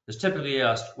that there's typically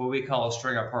what we call a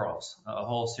string of pearls, a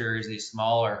whole series of these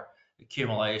small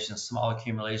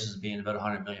accumulations being about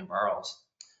 100 million barrels.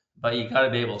 But you got to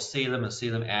be able to see them and see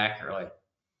them accurately.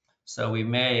 So we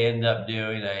may end up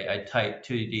doing a type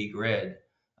 2D grid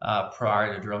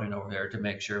prior to drilling over there to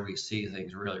make sure we see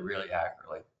things really, really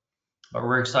accurately. But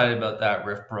we're excited about that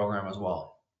rift program as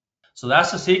well. So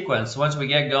that's the sequence. Once we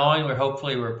get going, we're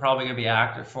probably going to be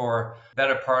active for a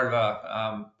better part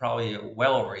of probably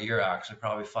well over a year, actually,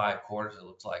 probably 5 quarters, it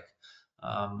looks like,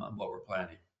 what we're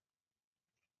planning.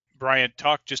 Brian,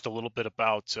 talk just a little bit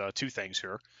about 2 things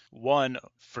here. One,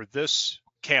 for this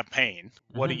campaign,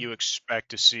 what do Mm-hmm. you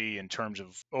expect to see in terms of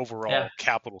Yeah. overall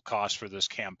capital cost for this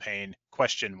campaign?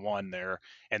 Question 1 there.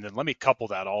 And then let me couple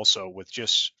that also with,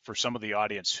 just for some of the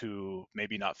audience who may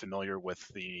be not familiar with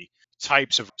the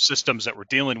types of systems that we're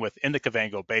dealing with in the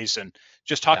Kavango Basin,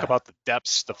 just talk Yeah. about the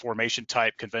depths, the formation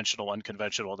type, conventional,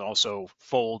 unconventional, and also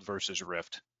fold versus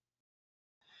rift.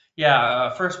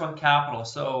 Yeah, first one, capital.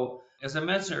 So as I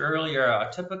mentioned earlier,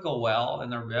 a typical well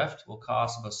in the rift will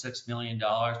cost about $6 million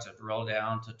to drill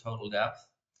down to total depth,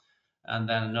 and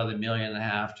then another 1.5 million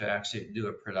to actually do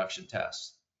a production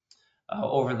test.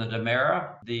 Over in the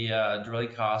Demerara, the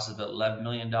drilling cost is about $11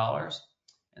 million,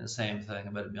 and the same thing,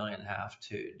 about 1.5 million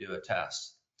to do a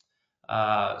test.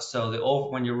 So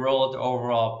when you roll it the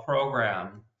overall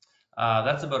program,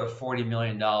 that's about a $40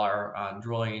 million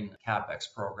drilling capex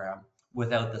program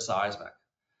without the seismic.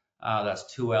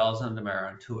 That's 2 wells in the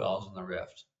Demerara and 2 wells in the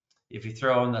rift. If you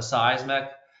throw in the seismic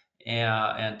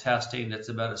and testing, it's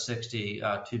about a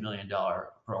 $62 million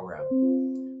program.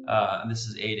 And this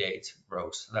is 8/8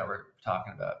 gross that we're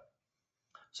talking about.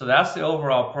 So that's the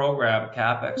overall program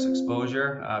capex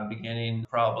exposure, beginning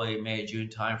probably May, June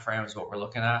timeframe is what we're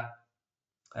looking at.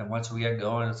 And once we get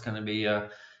going, it's going to be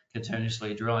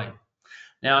continuously drilling.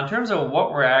 Now, in terms of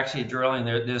what we're actually drilling,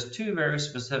 there's 2 very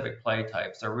specific play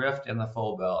types, the rift and the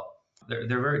full belt. They're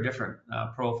very different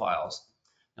profiles.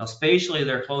 Now, spatially,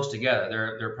 they're close together.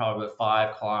 They're probably about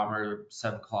 5 kilometers,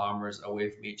 7 kilometers away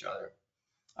from each other.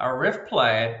 Our rift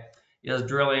play is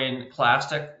drilling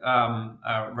clastic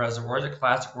reservoirs. A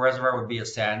clastic reservoir would be a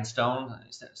sandstone,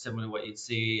 similar to what you'd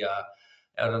see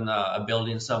out on a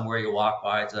building somewhere. You walk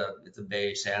by, it's a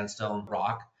beige sandstone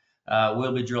rock.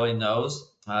 We'll be drilling those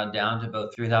down to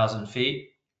about 3,000 feet.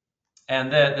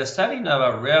 And the setting of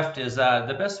a rift is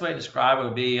the best way to describe it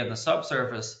would be in the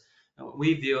subsurface.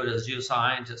 We view it as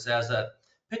geoscientists as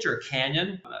picture a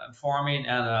canyon forming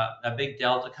and a big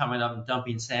delta coming up and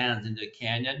dumping sands into a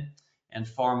canyon and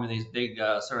forming these big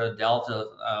sort of delta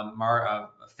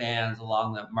fans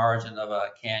along the margin of a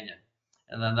canyon.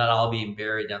 And then that all being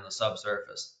buried down the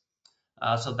subsurface.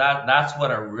 So that's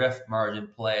what a rift margin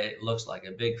play looks like,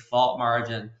 a big fault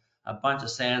margin, a bunch of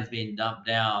sand's being dumped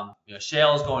down,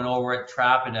 shale's going over it,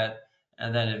 trapping it,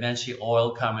 and then eventually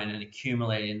oil coming and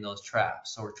accumulating in those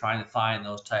traps. So we're trying to find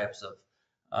those types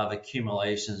of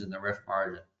accumulations in the rift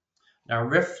margin. Now,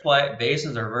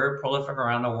 basins are very prolific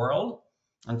around the world.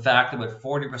 In fact, about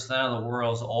 40% of the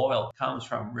world's oil comes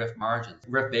from rift margins,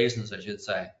 rift basins, I should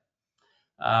say.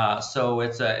 So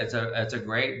it's a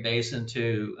great basin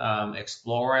to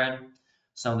explore in.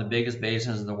 Some of the biggest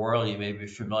basins in the world, you may be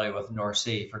familiar with North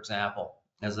Sea, for example,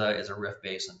 is a rift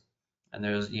basin, and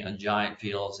there's giant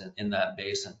fields in that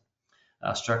basin.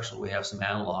 Structurally, we have some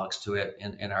analogs to it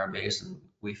in our basin,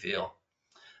 we feel,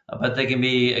 but they can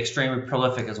be extremely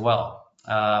prolific as well.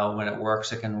 When it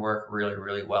works, it can work really,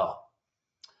 really well.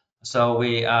 So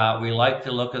we like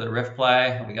to look at the rift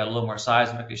play. We got a little more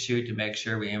seismic to shoot to make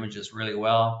sure we image this really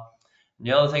well. And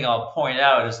the other thing I'll point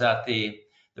out is that the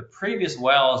previous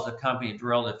wells the company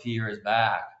drilled a few years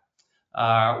back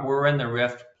were in the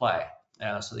rift play.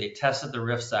 So they tested the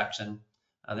rift section.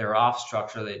 They were off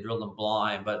structure. They drilled them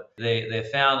blind, but they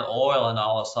found oil in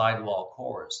all the sidewall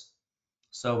cores.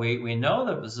 So we know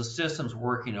that the system's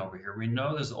working over here. We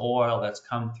know there's oil that's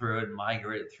come through and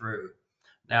migrated through.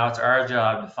 Now it's our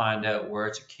job to find out where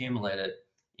it's accumulated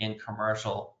in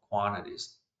commercial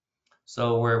quantities.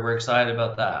 So we're excited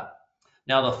about that.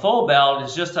 Now the full belt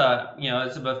is just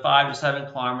it's about 5 to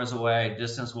 7 kilometers away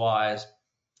distance-wise.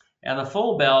 And the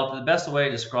full belt, the best way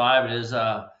to describe it is,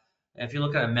 if you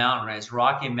look at a mountain range,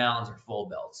 Rocky Mountains are full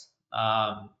belts.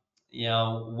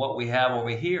 What we have over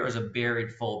here is a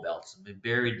buried full belt. It's been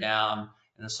buried down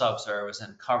in the subsurface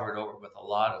and covered over with a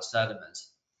lot of sediments.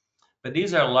 But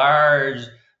these are large,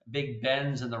 big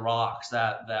bends in the rocks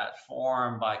that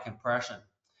form by compression.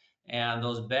 And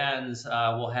those bends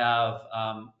will have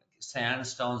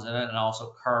sandstones in it and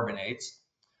also carbonates.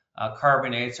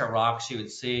 Carbonates are rocks you would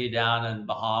see down in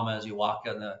Bahamas. You walk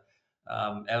on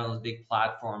out of those big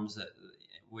platforms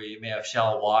where you may have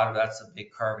shallow water. That's a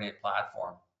big carbonate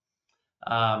platform.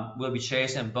 We'll be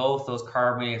chasing both those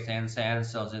carbonates and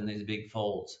sandstones in these big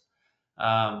folds.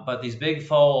 But these big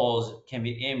folds can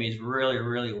be imaged really,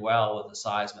 really well with the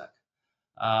seismic.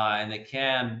 And they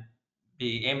can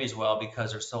be imaged well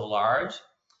because they're so large.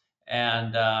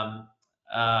 And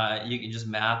you can just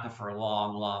map them for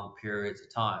long, long periods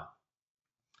of time.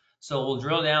 So we'll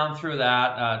drill down through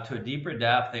that to a deeper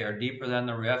depth. They are deeper than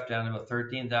the rift, down to about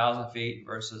 13,000 feet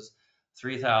versus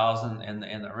 3,000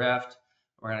 in the rift.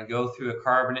 We're going to go through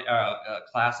a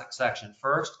classic section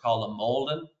first called a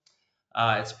Molden.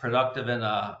 It's productive in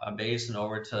a basin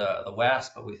over to the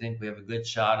west, but we think we have a good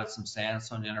shot at some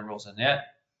sandstone intervals in it.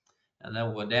 And then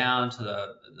we'll go down to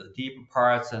the deeper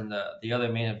parts, and the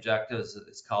other main objective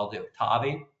is called the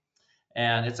Otavi,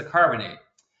 and it's a carbonate.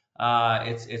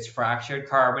 It's fractured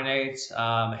carbonates. It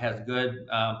has good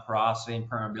porosity and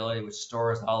permeability, which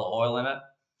stores all the oil in it.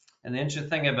 And the interesting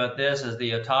thing about this is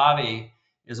the Otavi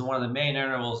is one of the main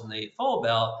intervals in the full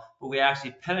belt, but we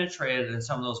actually penetrated in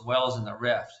some of those wells in the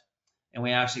rift. And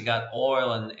we actually got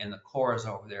oil in the cores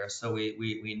over there. So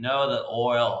we know that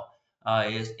oil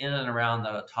is in and around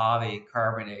the Otavi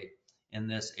carbonate in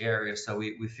this area. So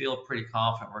we feel pretty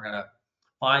confident we're going to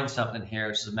find something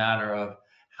here. It's a matter of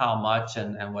how much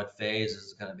and what phase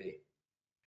it's going to be.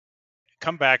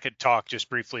 Come back and talk just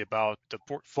briefly about the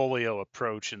portfolio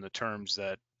approach in the terms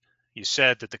that you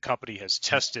said that the company has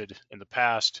tested in the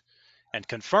past and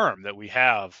confirmed that we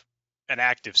have an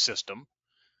active system.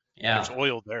 Yeah. There's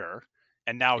oil there.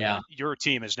 And now Yeah. your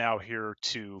team is now here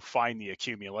to find the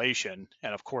accumulation.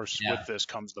 And of course, Yeah. with this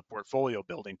comes the portfolio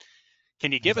building.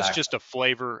 Can you give us Exactly. just a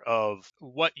flavor of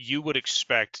what you would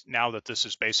expect now that this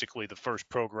is basically the first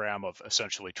program of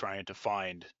essentially trying to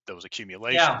find those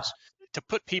accumulations, to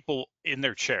put people in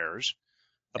their chairs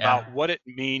about what it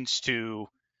means to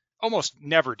almost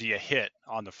never do you hit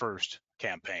on the first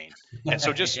campaign? And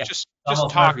so just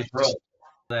Almost talk, Murphy's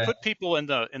Road. put people in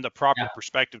the proper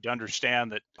perspective to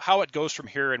understand that how it goes from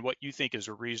here and what you think is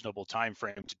a reasonable time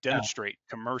frame to demonstrate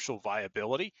commercial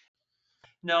viability.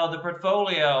 No, the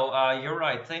portfolio, you're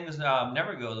right. Things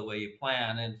never go the way you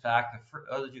plan. In fact,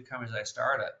 the other two companies I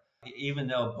started, even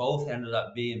though both ended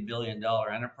up being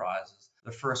billion-dollar enterprises,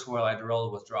 the first well I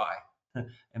drilled was dry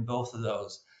in both of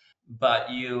those.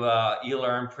 But you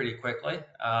learn pretty quickly,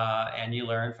 and you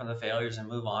learn from the failures and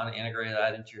move on and integrate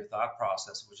that into your thought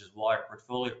process, which is why our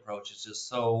portfolio approach is just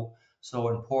so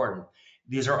important.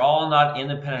 These are all not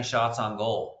independent shots on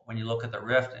goal when you look at the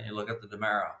rift and you look at the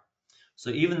Damara. So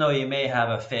even though you may have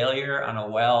a failure on a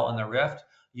well in the rift,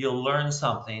 you'll learn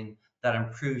something that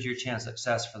improves your chance of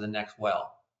success for the next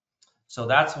well. So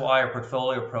that's why our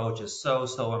portfolio approach is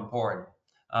so important.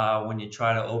 when you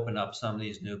try to open up some of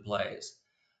these new plays,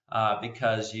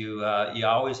 because you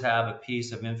always have a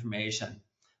piece of information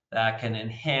that can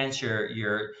enhance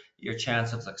your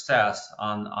chance of success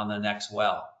on the next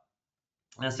well.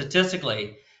 And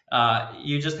statistically,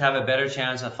 you just have a better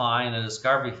chance of finding a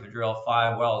discovery if you drill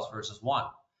 5 wells versus one.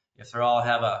 If they all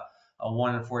have a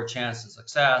 1 in 4 chance of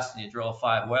success and you drill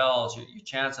 5 wells, your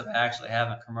chance of actually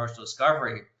having a commercial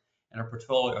discovery in a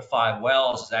portfolio of 5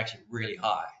 wells is actually really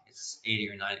high. It's 80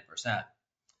 or 90%.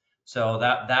 So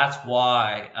that's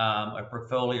why a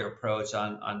portfolio approach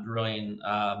on drilling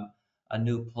a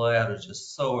new play out is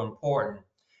just so important,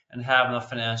 and having the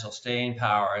financial staying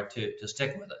power to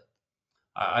stick with it.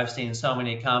 I've seen so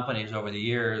many companies over the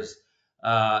years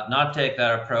not take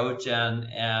that approach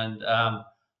and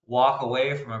walk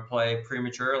away from a play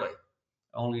prematurely,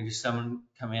 only to someone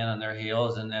come in on their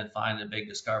heels and then find a big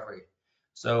discovery.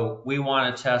 So we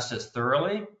want to test this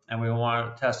thoroughly, and we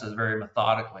want to test this very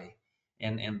methodically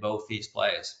in both these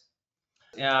plays.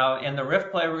 In the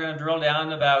rift play, we're going to drill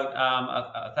down about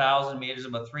 1,000 meters,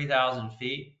 about 3,000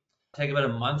 feet. Take about a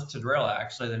month to drill,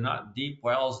 actually. They're not deep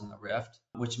wells in the rift,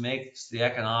 which makes the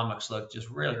economics look just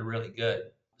really, really good.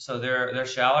 So they're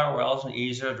shallower wells and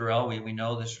easier to drill. We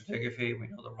know the stratigraphy, we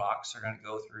know the rocks are going to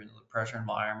go through the pressure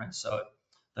environment. So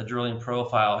the drilling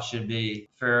profile should be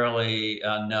fairly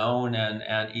known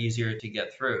and easier to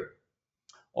get through.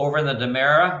 Over in the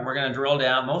Demerara, we're going to drill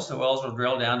down. Most of the wells will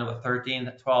drill down to about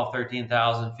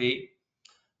 13,000 feet.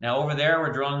 Now over there,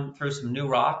 we're drilling through some new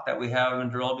rock that we haven't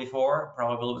drilled before,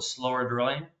 probably a little bit slower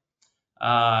drilling.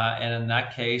 And in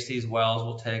that case, these wells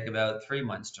will take about 3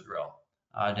 months to drill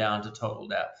down to total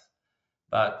depth.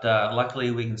 But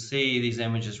luckily, we can see these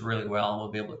images really well, and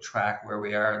we'll be able to track where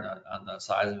we are on the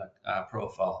seismic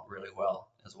profile really well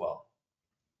as well.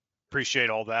 Appreciate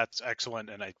all that. It's excellent.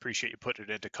 And I appreciate you putting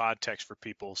it into context for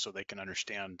people so they can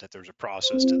understand that there's a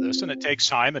process to this and it takes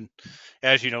time. And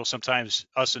as you know, sometimes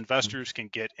us investors can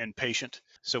get impatient.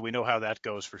 So we know how that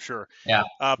goes for sure. Yeah,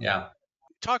 Uh, yeah,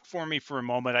 Talk for me for a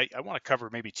moment. I want to cover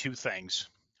maybe two things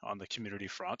on the community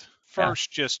front. yeah,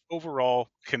 First, just overall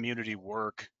community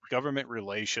work, government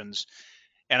relations.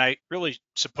 And I really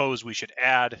suppose we should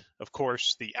add, of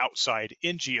course, the outside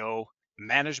NGO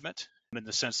management in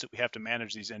the sense that we have to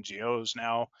manage these NGOs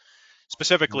now,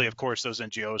 specifically, of course, those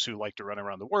NGOs who like to run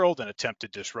around the world and attempt to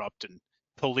disrupt and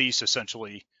police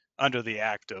essentially under the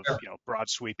act of, sure. broad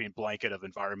sweeping blanket of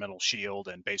environmental shield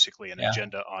and basically an Yeah,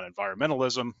 agenda on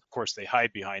environmentalism. Of course, they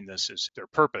hide behind this as their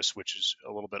purpose, which is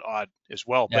a little bit odd as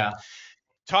well. But yeah,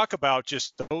 talk about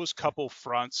just those couple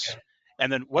fronts and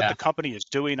then what yeah, the company is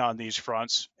doing on these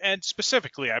fronts. And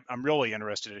specifically, I'm really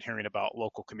interested in hearing about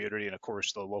local community and, of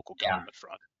course, the local yeah. government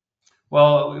front.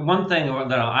 Well, one thing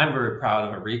that I'm very proud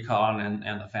of at Recon,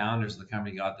 and the founders of the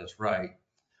company got this right,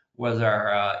 was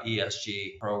our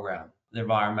ESG program, the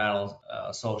environmental,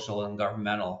 social, and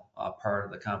governmental part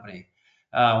of the company.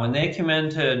 When they came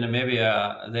into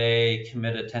Namibia, they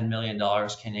committed $10 million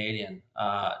Canadian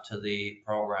to the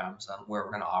programs and where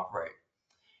we're going to operate.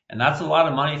 And that's a lot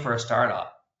of money for a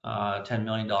startup, $10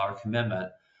 million commitment.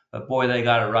 But boy, they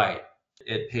got it right.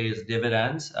 It pays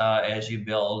dividends as you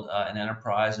build an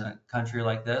enterprise in a country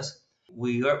like this.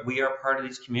 We are part of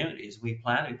these communities. We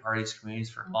plan to be part of these communities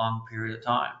for a long period of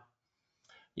time.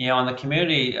 On the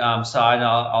community side,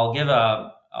 I'll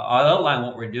outline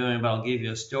what we're doing, but I'll give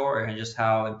you a story and just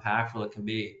how impactful it can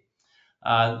be.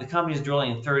 The company is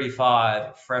drilling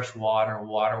 35 freshwater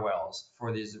water wells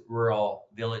for these rural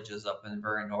villages up in the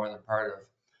very northern part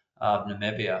of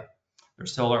Namibia. They're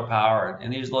solar powered,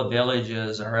 and these little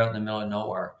villages are out in the middle of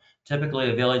nowhere. Typically,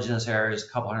 a village in this area is a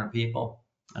couple hundred people.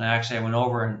 And actually, I went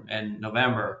over in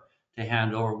November to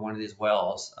hand over one of these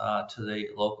wells to the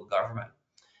local government.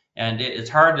 And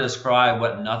it's hard to describe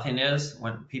what nothing is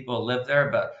when people live there,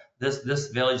 but this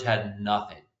village had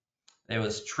nothing. There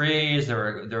was trees, there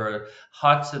were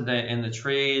huts in the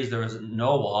trees, there was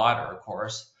no water, of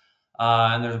course.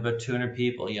 And there's about 200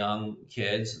 people, young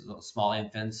kids, small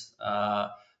infants,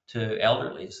 to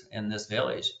elderlies in this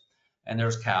village. And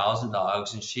there's cows and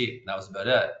dogs and sheep. That was about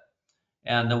it.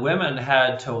 And the women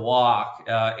had to walk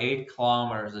 8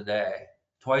 kilometers a day,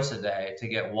 twice a day, to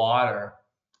get water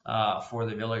for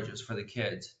the villagers, for the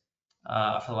kids,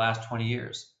 for the last 20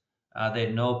 years. They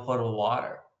had no potable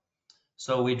water.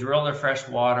 So we drilled a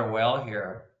freshwater well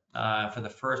here for the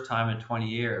first time in 20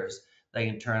 years. They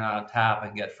can turn on a tap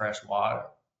and get fresh water.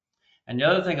 And the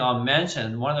other thing I'll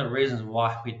mention, one of the reasons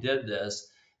why we did this,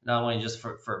 not only just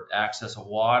for access of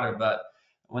water, but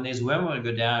when these women would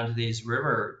go down to these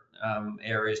river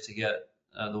areas to get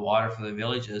the water for the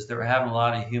villages, they were having a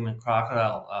lot of human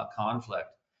crocodile conflict.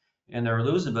 And they were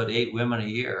losing about 8 women a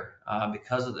year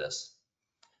because of this.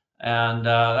 And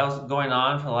that was going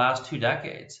on for the last 2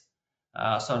 decades.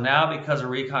 So now, because of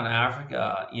Recon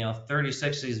Africa,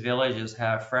 36 of these villages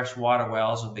have fresh water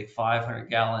wells with big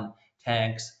 500-gallon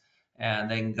tanks, and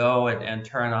they can go and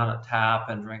turn on a tap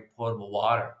and drink potable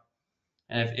water.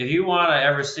 And if you want to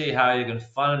ever see how you can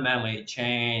fundamentally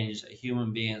change a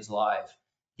human being's life,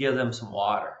 give them some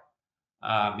water.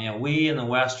 We in the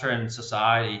Western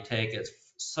society take it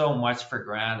so much for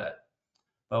granted.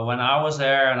 But when I was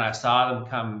there and I saw them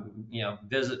come,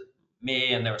 visit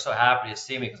me, and they were so happy to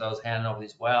see me because I was handing over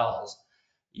these wells,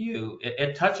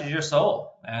 it touches your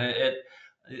soul, and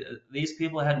these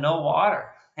people had no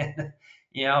water,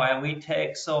 and we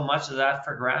take so much of that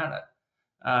for granted.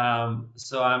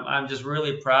 So I'm just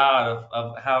really proud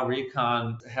of how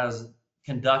Recon has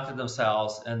conducted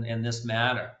themselves in this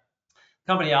manner.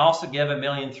 Company also gave $1.3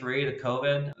 million to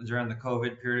COVID during the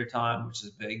COVID period of time, which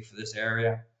is big for this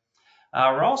area.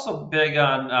 We're also big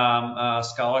on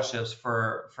scholarships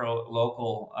for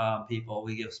local people.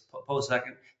 We give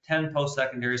 10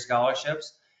 post-secondary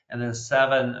scholarships, and then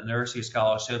 7 nursery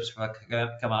scholarships for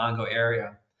the Kamango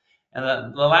area. And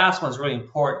the last one's really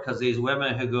important because these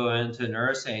women who go into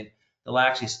nursing, they'll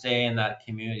actually stay in that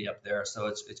community up there. So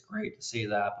it's great to see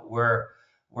that. But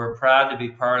we're proud to be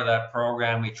part of that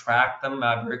program. We track them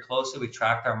very closely. We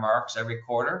track our marks every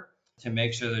quarter to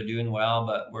make sure they're doing well,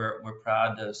 but we're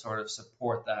proud to sort of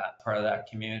support that part of that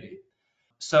community.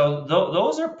 So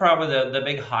those are probably the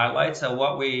big highlights of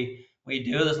what we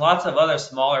do. There's lots of other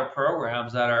smaller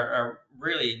programs that are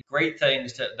really great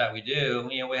things that we do.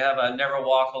 We have a Never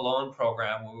Walk Alone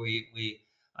program where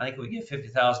I think we give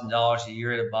 $50,000 a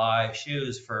year to buy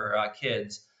shoes for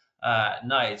kids at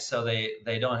night, so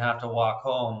they don't have to walk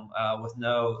home with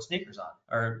no sneakers on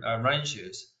or running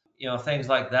shoes. Things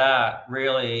like that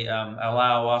really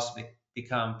allow us to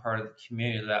become part of the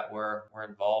community that we're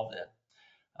involved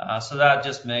in. So that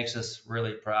just makes us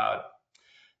really proud.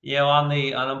 On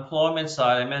the unemployment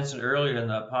side, I mentioned earlier in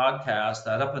the podcast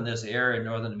that up in this area in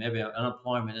northern Namibia,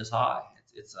 unemployment is high.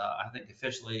 It's I think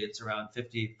officially it's around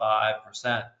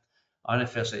 55%.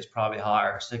 Unofficially, it's probably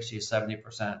higher, 60 to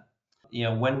 70%.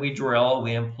 When we drill,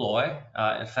 we employ.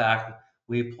 In fact,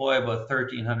 we employ about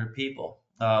 1,300 people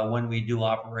when we do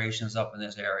operations up in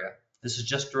this area. This is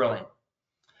just drilling.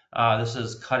 This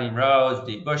is cutting roads,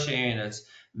 debushing, it's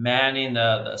manning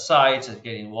the sites, it's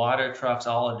getting water trucks,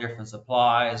 all the different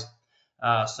supplies.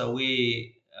 So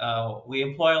we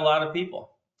employ a lot of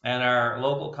people, and our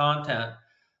local content,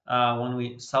 when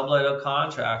we sublet out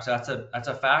contracts, that's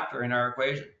a factor in our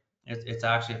equation. It's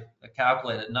actually a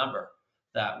calculated number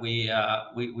that we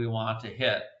want to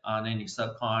hit on any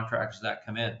subcontractors that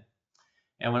come in.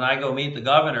 And when I go meet the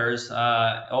governors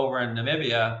over in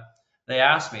Namibia, they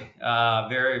ask me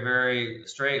very, very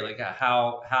straight, like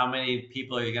how many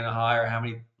people are you going to hire? How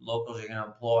many locals are you going to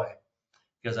employ?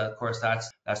 Because of course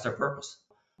that's their purpose.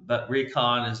 But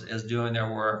Recon is doing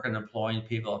their work and employing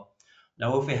people.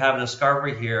 Now, if we have a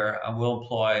discovery here, we'll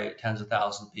employ tens of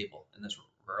thousands of people in this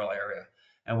rural area,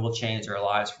 and we'll change their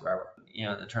lives forever.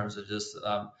 In terms of just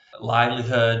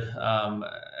livelihood,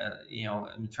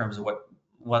 in terms of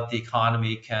what the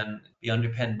economy can be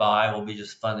underpinned by will be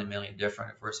just fundamentally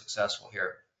different if we're successful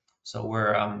here. So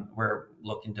we're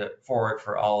looking forward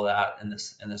for all of that in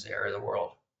this area of the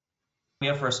world.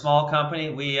 For a small company,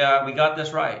 we got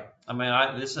this right.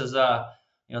 This is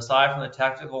aside from the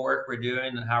technical work we're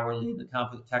doing and how we're leading the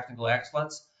company with technical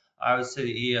excellence, I would say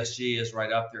the ESG is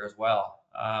right up there as well.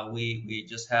 We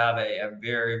just have a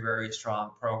very, very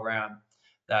strong program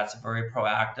that's very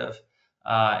proactive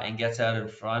and gets out in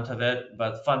front of it.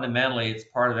 But fundamentally, it's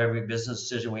part of every business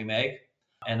decision we make.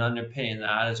 And underpinning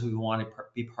that is we want to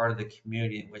be part of the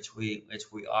community in which we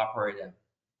operate in.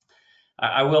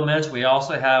 I will mention we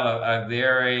also have a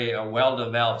very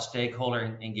well-developed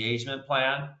stakeholder engagement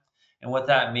plan. And what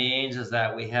that means is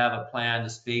that we have a plan to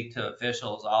speak to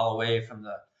officials all the way from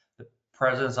the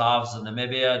President's Office of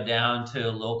Namibia down to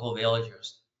local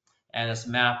villagers. And it's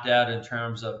mapped out in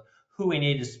terms of who we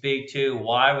need to speak to,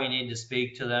 why we need to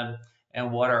speak to them,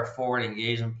 and what our forward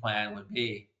engagement plan would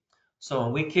be. So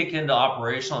when we kick into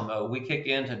operational mode, we kick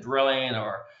into drilling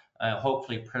or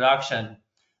hopefully production,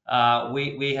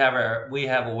 we have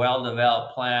a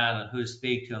well-developed plan on who to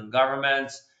speak to in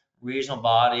governments, regional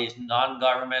bodies,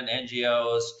 non-government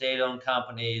NGOs, state-owned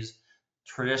companies,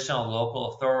 traditional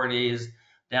local authorities,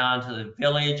 down to the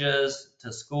villages,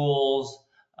 to schools,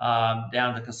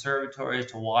 down to conservatories,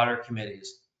 to water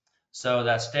committees. So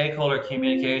that stakeholder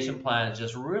communication plan is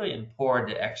just really important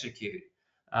to execute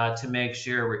to make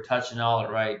sure we're touching all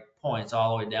the right points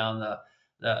all the way down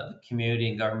the community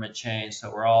and government chain,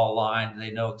 so we're all aligned.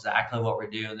 They know exactly what we're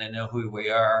doing. They know who we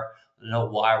are. They know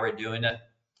why we're doing it.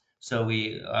 so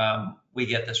we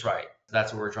get this right.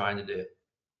 That's what we're trying to do.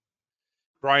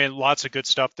 Brian, lots of good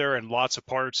stuff there and lots of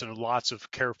parts and lots of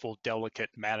careful,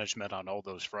 delicate management on all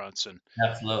those fronts. And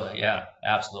Absolutely, uh, yeah,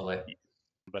 absolutely.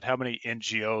 but how many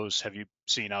NGOs have you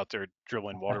seen out there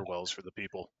drilling water wells for the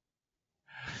people?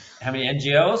 How many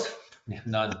NGOs?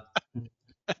 None,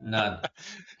 none.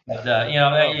 But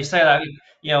Oh, you say that,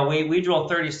 we drilled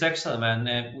 36 of them,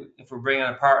 and if we're bringing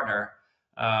a partner,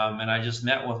 and I just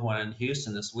met with one in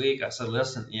Houston this week. I said,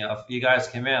 listen, if you guys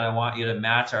come in, I want you to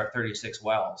match our 36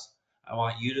 wells. I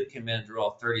want you to come in and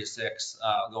drill 36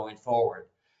 going forward,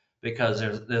 because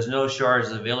there's no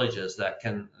shortage of villages that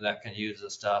can use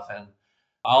this stuff, and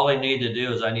all they need to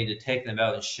do is I need to take them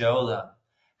out and show them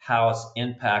how it's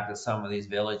impacted some of these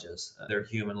villages, their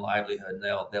human livelihood, and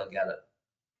they'll get it.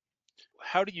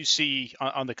 how do you see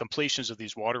on the completions of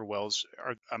these water wells?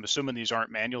 I'm assuming these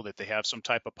aren't manual, that they have some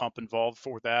type of pump involved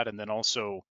for that. And then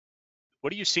also,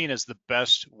 what are you seeing as the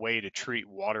best way to treat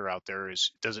water out there?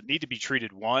 Does it need to be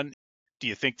treated one? Do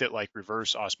you think that like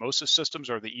reverse osmosis systems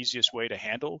are the easiest way to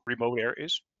handle remote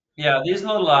areas? Yeah, these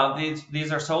little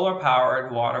these are solar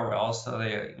powered water wells. So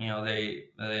we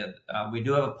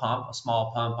do have a pump, a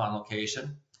small pump on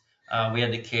location. We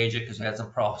had to cage it because we had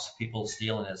some problems with people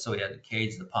stealing it, so we had to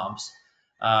cage the pumps.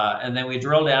 And then we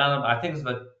drill down. I think it's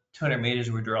about 200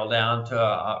 meters. We drill down to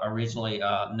a regionally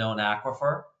known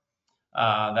aquifer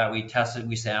that we tested.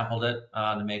 We sampled it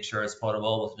to make sure it's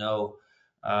potable with no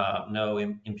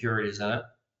impurities in it.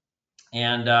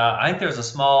 And I think there's a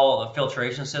small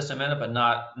filtration system in it, but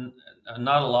not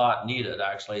a lot needed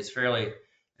actually. It's fairly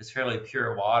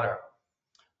pure water.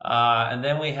 And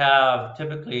then we have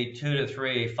typically 2 to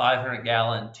 3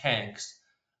 500-gallon tanks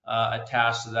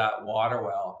attached to that water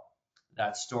well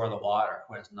that store the water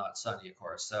when it's not sunny, of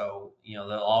course. So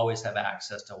they'll always have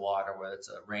access to water, whether it's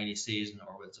a rainy season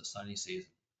or whether it's a sunny season.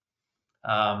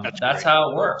 That's That's great.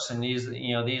 how it works. And these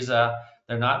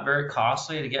they're not very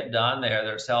costly to get done.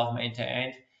 They're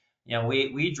self-maintained.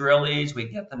 We drill these, we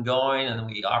get them going, and then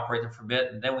we operate them for a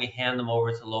bit, and then we hand them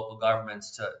over to local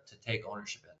governments to take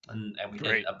ownership in. And we did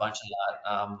Great. a bunch of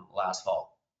that last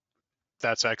fall.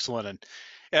 That's excellent. And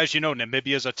as you know,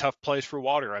 Namibia is a tough place for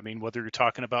water. I mean, whether you're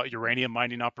talking about uranium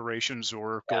mining operations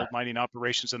or Yeah, gold mining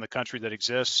operations in the country that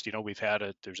exists,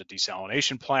 there's a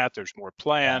desalination plant, there's more yeah,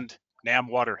 planned. Nam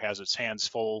Water has its hands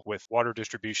full with water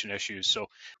distribution issues. So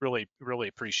really, really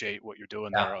appreciate what you're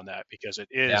doing yeah, there on that, because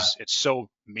yeah, it's so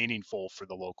meaningful for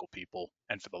the local people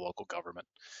and for the local government.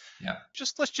 yeah.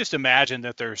 Let's just imagine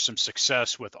that there's some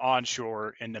success with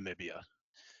onshore in Namibia.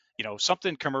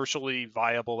 Something commercially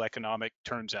viable, economic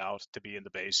turns out to be in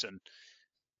the basin.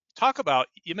 Talk about,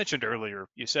 you mentioned earlier,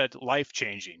 you said life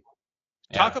changing.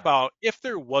 Talk Yeah. about if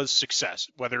there was success,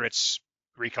 whether it's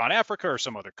Recon Africa or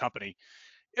some other company,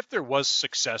 if there was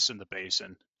success in the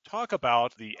basin, talk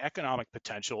about the economic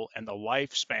potential and the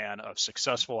lifespan of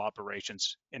successful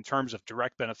operations in terms of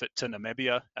direct benefit to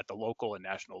Namibia at the local and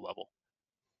national level.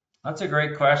 That's a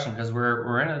great question because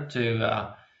we're in it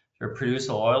to produce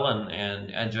oil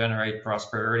and generate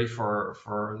prosperity for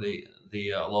the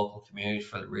local communities,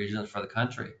 for the regions, for the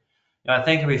country. I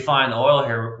think if we find oil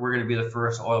here, we're going to be the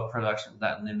first oil production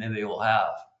that Namibia will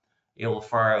have. It will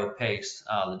far outpace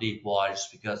the deep waters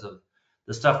because of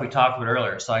the stuff we talked about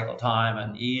earlier: cycle time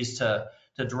and ease to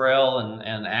drill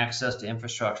and access to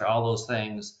infrastructure. All those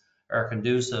things are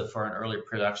conducive for an early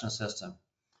production system.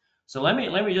 So let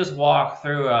me just walk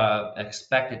through an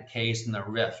expected case in the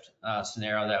rift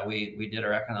scenario that we did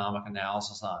our economic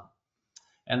analysis on.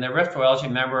 And the rift wells, you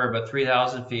remember, are about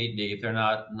 3,000 feet deep. They're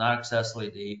not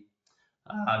excessively deep.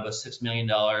 About $6 million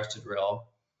to drill.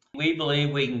 We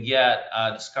believe we can get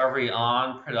a discovery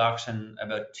on production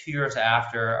about 2 years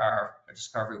after our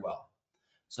discovery well.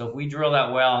 So if we drill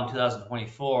that well in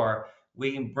 2024,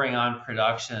 we can bring on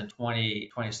production in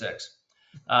 2026.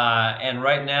 And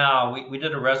right now, we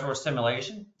did a reservoir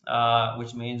simulation,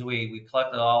 which means we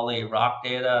collected all the rock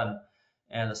data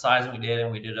and the seismic data,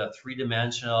 and we did a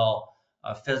three-dimensional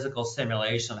physical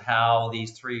simulation of how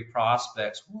these three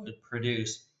prospects would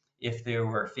produce if there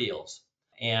were fields.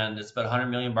 And it's about 100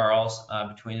 million barrels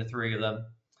between the three of them.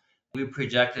 We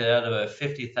projected out of a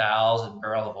 50,000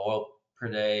 barrel of oil per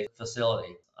day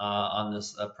facility on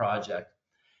this project.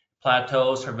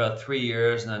 Plateaus for about 3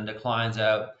 years and then declines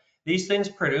out. These things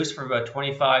produce for about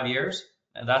 25 years,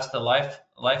 and that's the life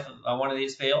of one of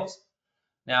these fields.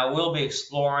 Now we'll be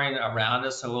exploring around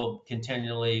it, so we'll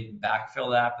continually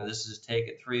backfill that, but this is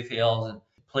taking 3 fields and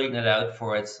completing it out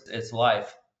for its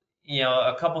life.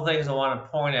 A couple things I want to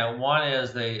point out. One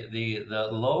is the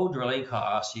low drilling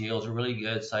cost yields really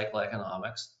good cycle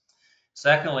economics.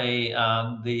 Secondly,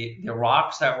 the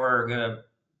rocks that we're going to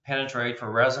penetrate for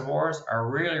reservoirs are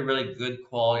really, really good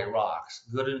quality rocks.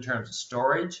 Good in terms of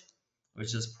storage,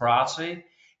 which is porosity,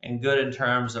 and good in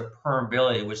terms of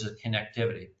permeability, which is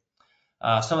connectivity.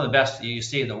 Some of the best you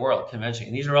see in the world, conventional.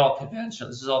 And these are all conventional.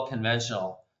 This is all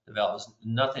conventional developments.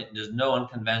 Nothing, there's no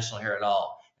unconventional here at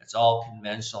all. It's all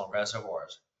conventional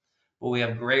reservoirs. But we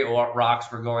have great rocks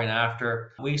we're going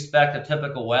after. We expect a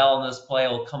typical well in this play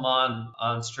will come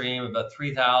on stream about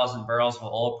 3,000 barrels of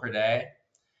oil per day.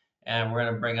 And we're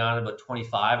going to bring on about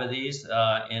 25 of these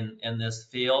in this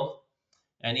field.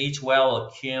 And each well will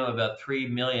accumulate about 3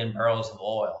 million barrels of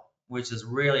oil, which is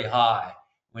really high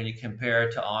when you compare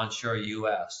it to onshore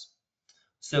US.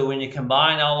 So when you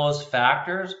combine all those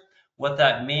factors, what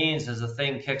that means is the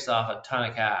thing kicks off a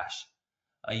ton of cash.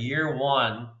 A year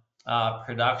one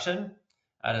production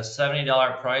at a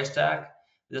 $70 price tag,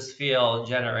 this field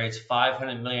generates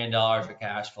 $500 million of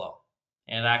cash flow,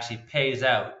 and it actually pays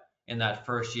out in that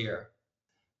first year.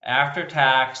 After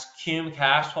tax, cum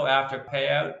cash flow after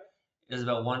payout is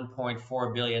about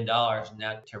 $1.4 billion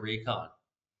net to Recon.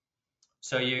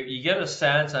 So you get a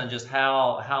sense on just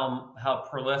how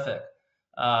prolific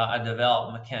a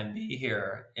development can be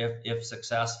here if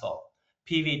successful.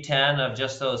 PV10 of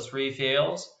just those three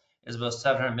fields is about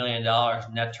 $700 million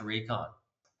net to Recon.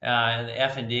 And the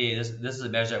F&D, this is a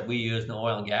measure that we use in the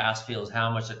oil and gas fields,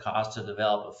 how much it costs to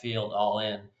develop a field all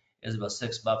in is about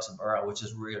 $6 a barrel, which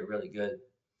is really, really good.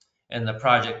 And the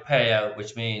project payout,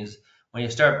 which means when you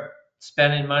start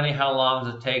spending money, how long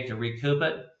does it take to recoup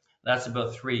it? That's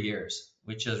about 3 years,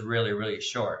 which is really, really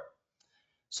short.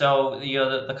 So,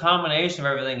 the combination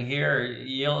of everything here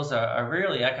yields a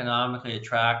really economically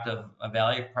attractive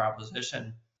value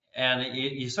proposition. And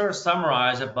you sort of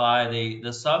summarize it by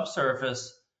the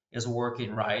subsurface is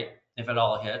working right if it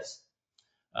all hits.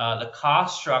 The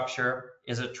cost structure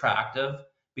is attractive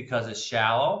because it's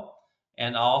shallow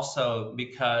and also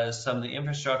because some of the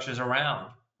infrastructure is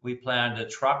around. We plan to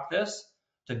truck this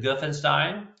to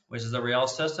Guffenstein, which is the rail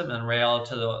system, and rail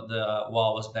to the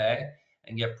Walvis Bay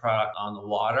and get product on the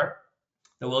water.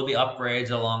 There will be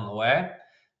upgrades along the way,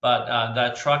 but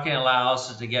that trucking allows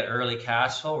us to get early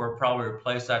cash flow. We'll probably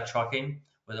replace that trucking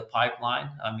with a pipeline,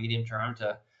 medium term,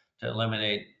 to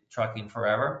eliminate trucking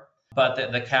forever.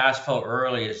 But the cash flow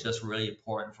early is just really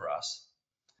important for us.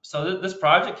 So this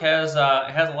project has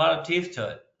a lot of teeth to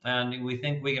it, and we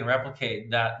think we can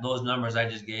replicate those numbers I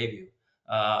just gave you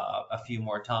a few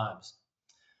more times.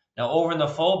 Now, over in the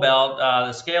full belt,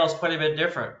 the scale is quite a bit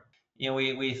different.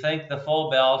 We think the full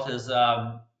belt is,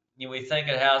 we think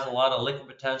it has a lot of liquid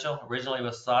potential. Originally, it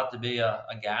was thought to be a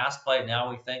gas play. Now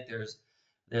we think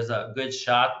there's a good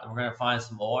shot that we're going to find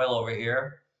some oil over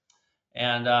here.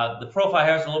 And the profile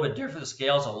here is a little bit different. The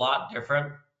scale is a lot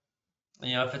different.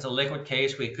 If it's a liquid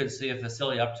case, we could see a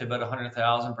facility up to about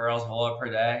 100,000 barrels of oil per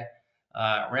day.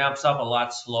 It ramps up a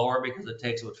lot slower because it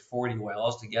takes about 40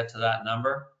 wells to get to that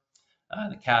number.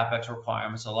 The CapEx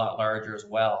requirements are a lot larger as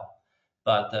well.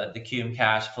 But the cum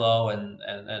cash flow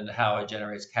and how it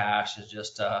generates cash is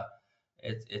just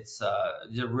it's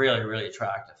really, really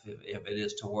attractive if it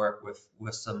is to work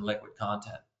with some liquid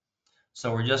content.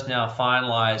 So we're just now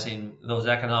finalizing those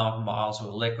economic models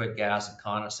with liquid, gas, and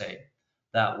condensate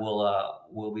that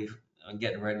we'll be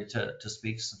getting ready to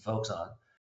speak to some folks on.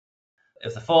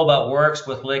 If the full belt works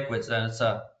with liquids, then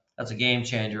that's a game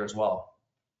changer as well.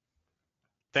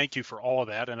 Thank you for all of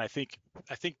that, and I think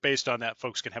based on that,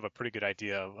 folks can have a pretty good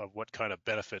idea of what kind of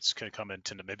benefits can come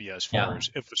into Namibia as far as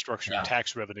infrastructure,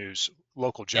 tax revenues,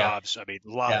 local jobs. I mean,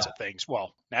 lots of things.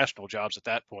 Well, national jobs at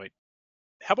that point.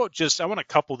 How about I want to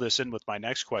couple this in with my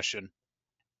next question.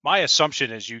 My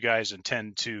assumption is you guys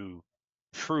intend to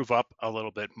prove up a little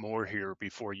bit more here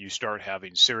before you start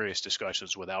having serious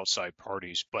discussions with outside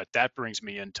parties. But that brings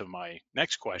me into my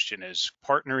next question is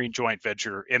partnering, joint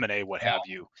venture, M&A, what have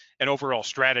you, and overall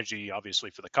strategy,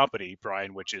 obviously, for the company,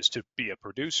 Brian, which is to be a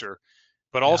producer,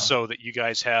 but also that you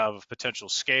guys have potential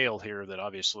scale here that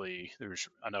obviously there's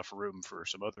enough room for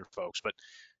some other folks. But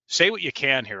say what you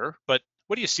can here, but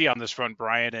what do you see on this front,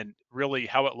 Brian, and really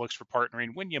how it looks for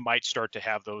partnering, when you might start to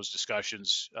have those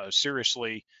discussions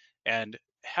seriously, and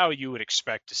how you would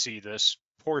expect to see this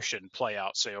portion play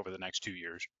out, say, over the next 2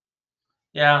 years?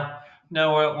 Yeah,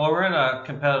 no, we're in a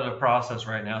competitive process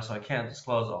right now, so I can't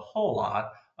disclose a whole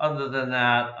lot. Other than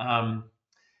that,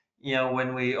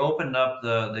 when we opened up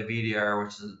the VDR,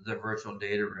 which is the virtual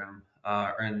data room,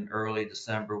 in early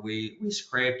December, we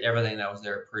scraped everything that was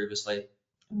there previously,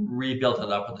 rebuilt it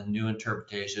up with a new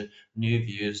interpretation, new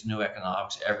views, new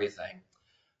economics, everything.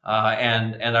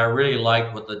 And I really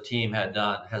liked what the team has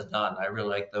done. I really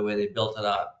liked the way they built it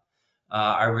up.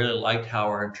 I really liked how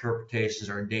our interpretations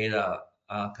are data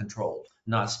controlled.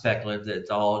 not speculative. It's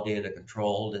all data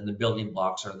controlled, and the building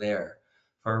blocks are there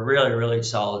for a really, really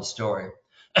solid story.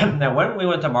 Now, when we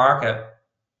went to market,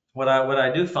 what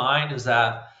I do find is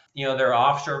that there are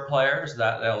offshore players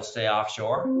that'll stay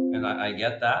offshore, and I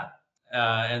get that.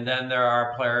 And then there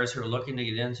are players who are looking to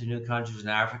get into new countries in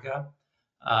Africa,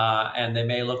 and they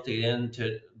may look to get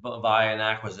into via an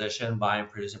acquisition, buying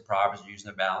producing properties using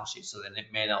their balance sheet. So then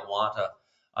it may not want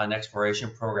an exploration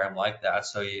program like that.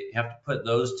 So you have to put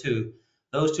those two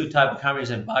type of companies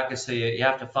in buckets. So you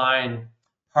have to find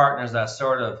partners that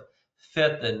sort of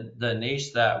fit the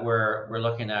niche that we're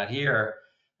looking at here.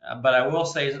 But I will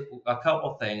say a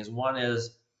couple things. One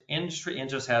is industry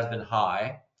interest has been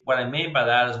high. What I mean by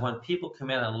that is when people come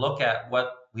in and look at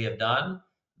what we have done,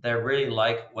 they really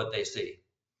like what they see.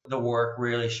 The work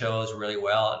really shows really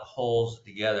well. It holds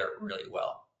together really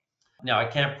well. Now, I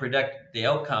can't predict the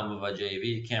outcome of a JV.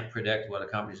 You can't predict what a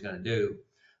company's going to do.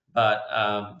 But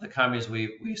the companies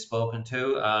we've spoken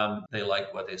to, they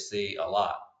like what they see a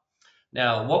lot.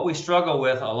 Now, what we struggle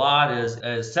with a lot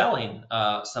is selling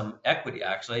some equity,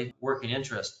 actually, working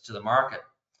interest to the market.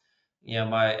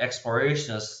 My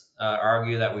explorationists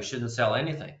argue that we shouldn't sell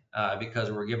anything because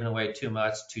we're giving away too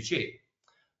much too cheap.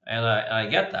 And I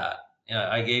get that.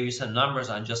 I gave you some numbers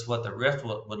on just what the rift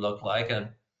would look like, and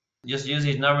just use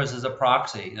these numbers as a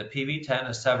proxy. The PV10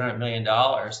 is $700 million,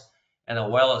 and a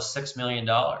well is $6 million.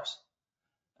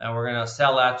 And we're going to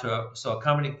sell that so a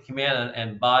company can come in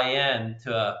and buy in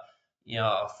to a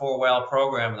 4-well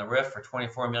program in the rift for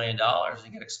 $24 million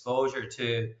and get exposure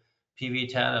to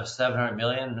PV10 of 700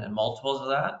 million and multiples of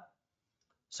that.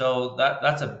 So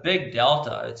that's a big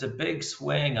delta. It's a big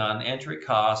swing on entry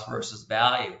cost versus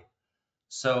value.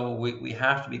 So we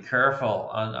have to be careful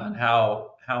on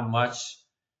how much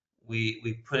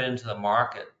we put into the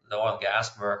market, the oil and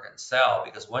gas market, and sell,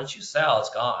 because once you sell, it's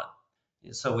gone.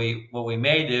 So what we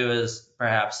may do is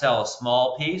perhaps sell a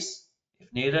small piece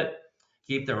if needed,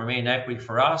 keep the remaining equity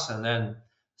for us, and then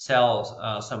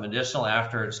sell some additional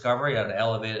after discovery at an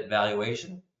elevated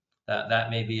valuation. That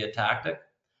may be a tactic.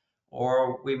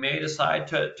 Or we may decide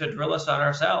to drill this on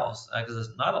ourselves because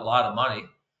it's not a lot of money,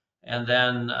 and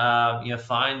then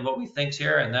find what we think's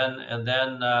here, and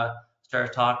then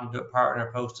start talking to a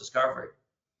partner post discovery.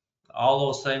 All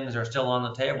those things are still on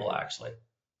the table, actually,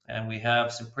 and we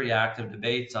have some pretty active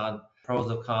debates on pros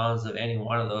and cons of any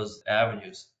one of those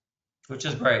avenues, which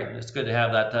is great. It's good to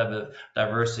have that type of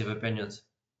diversity of opinions.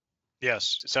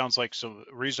 Yes, it sounds like some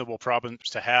reasonable problems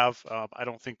to have. I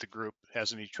don't think the group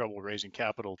has any trouble raising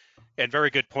capital. And very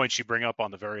good points you bring up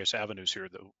on the various avenues here,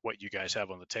 what you guys have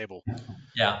on the table.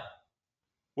 Yeah.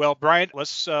 Well, Brian,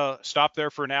 let's stop there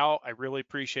for now. I really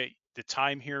appreciate the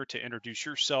time here to introduce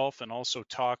yourself and also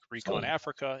talk Recon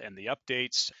Africa and the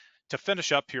updates. To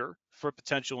finish up here, for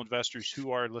potential investors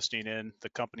who are listening in, the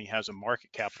company has a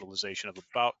market capitalization of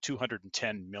about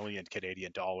 210 million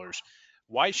Canadian dollars.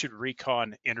 Why should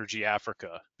Recon Energy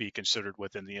Africa be considered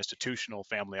within the institutional,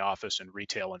 family office, and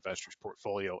retail investors'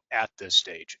 portfolio at this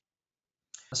stage?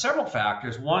 Several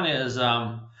factors. One is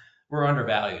we're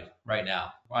undervalued right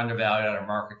now. We're undervalued at our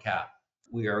market cap.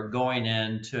 We are going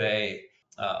into a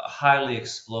highly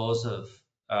explosive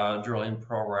drilling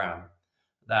program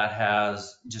that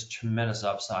has just tremendous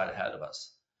upside ahead of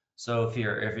us. So if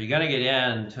you're going to get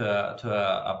into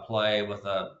a play with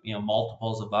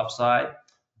multiples of upside,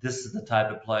 this is the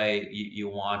type of play you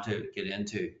want to get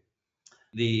into.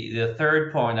 The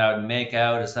third point I would make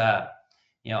out is that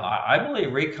I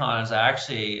believe Recon is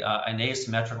actually an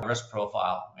asymmetrical risk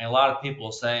profile. A lot of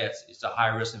people say it's a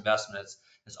high risk investment.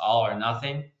 It's all or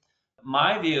nothing.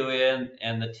 My view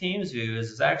and the team's view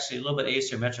is it's actually a little bit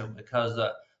asymmetrical because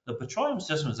the petroleum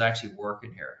system is actually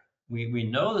working here. We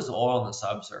know there's oil in the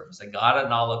subsurface. They got it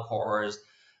in all the cores.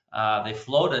 They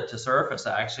flowed it to surface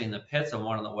actually in the pits of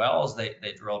one of the wells they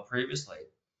drilled previously.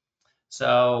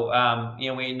 So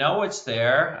we know it's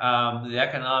there. The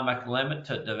economic limit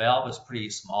to develop is pretty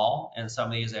small in some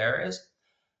of these areas,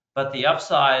 but the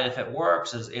upside, if it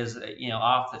works, is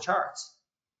off the charts.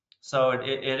 So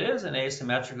it is an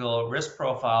asymmetrical risk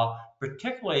profile,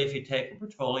 particularly if you take a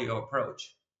portfolio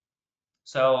approach.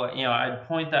 So I'd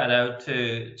point that out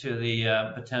to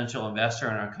the potential investor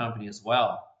in our company as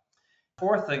well.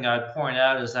 Fourth thing I'd point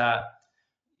out is that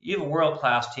you have a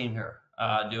world-class team here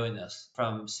doing this,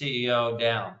 from CEO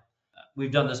down.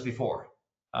 We've done this before.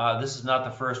 This is not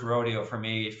the first rodeo for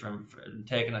me from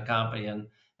taking a company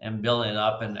and building it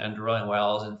up and drilling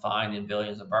wells and finding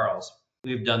billions of barrels.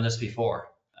 We've done this before.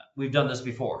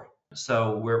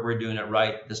 So we're doing it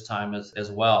right this time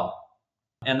as well.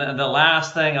 And the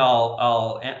last thing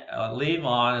I'll leave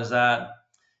on is that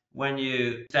when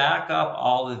you stack up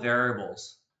all the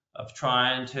variables of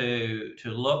trying to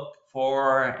look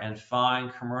for and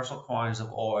find commercial quantities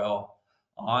of oil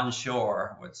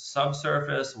onshore, with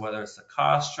subsurface, whether it's the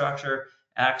cost structure,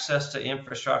 access to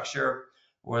infrastructure,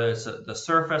 whether it's the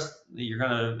surface that you're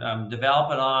going to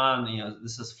develop it on.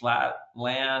 This is flat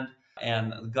land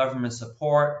and the government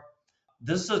support.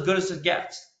 This is as good as it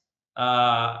gets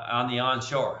on the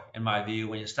onshore, in my view,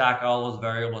 when you stack all those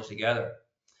variables together.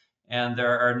 And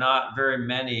there are not very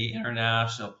many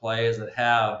international plays that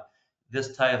have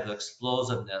this type of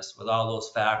explosiveness with all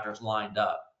those factors lined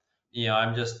up.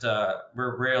 I'm just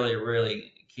we're really,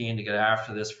 really keen to get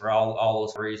after this for all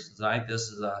those reasons. I think this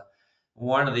is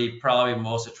one of the probably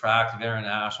most attractive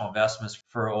international investments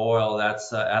for oil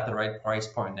that's at the right price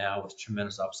point now with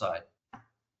tremendous upside.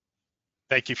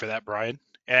 Thank you for that, Brian.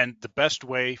 And the best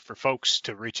way for folks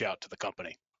to reach out to the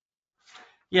company.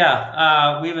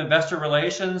 Yeah, we have investor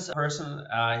relations person.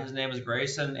 His name is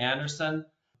Grayson Anderson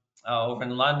over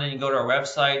in London. You go to our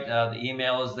website. The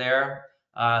email is there.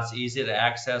 It's easy to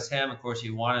access him. Of course,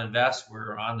 you want to invest.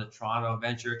 We're on the Toronto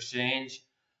Venture Exchange.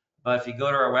 But if you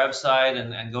go to our website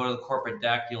and go to the corporate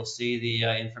deck, you'll see the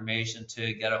information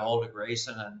to get a hold of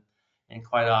Grayson. And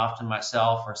quite often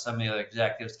myself or some of the other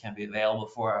executives can be available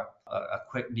for a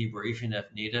quick debriefing if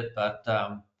needed. But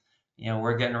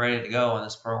we're getting ready to go on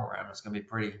this program. It's going to be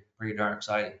pretty darn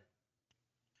exciting.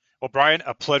 Well, Brian,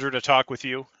 a pleasure to talk with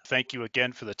you. Thank you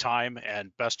again for the time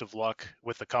and best of luck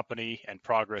with the company and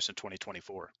progress in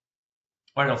 2024.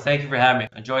 Wonderful. Thank you for having me.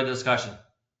 Enjoyed the discussion.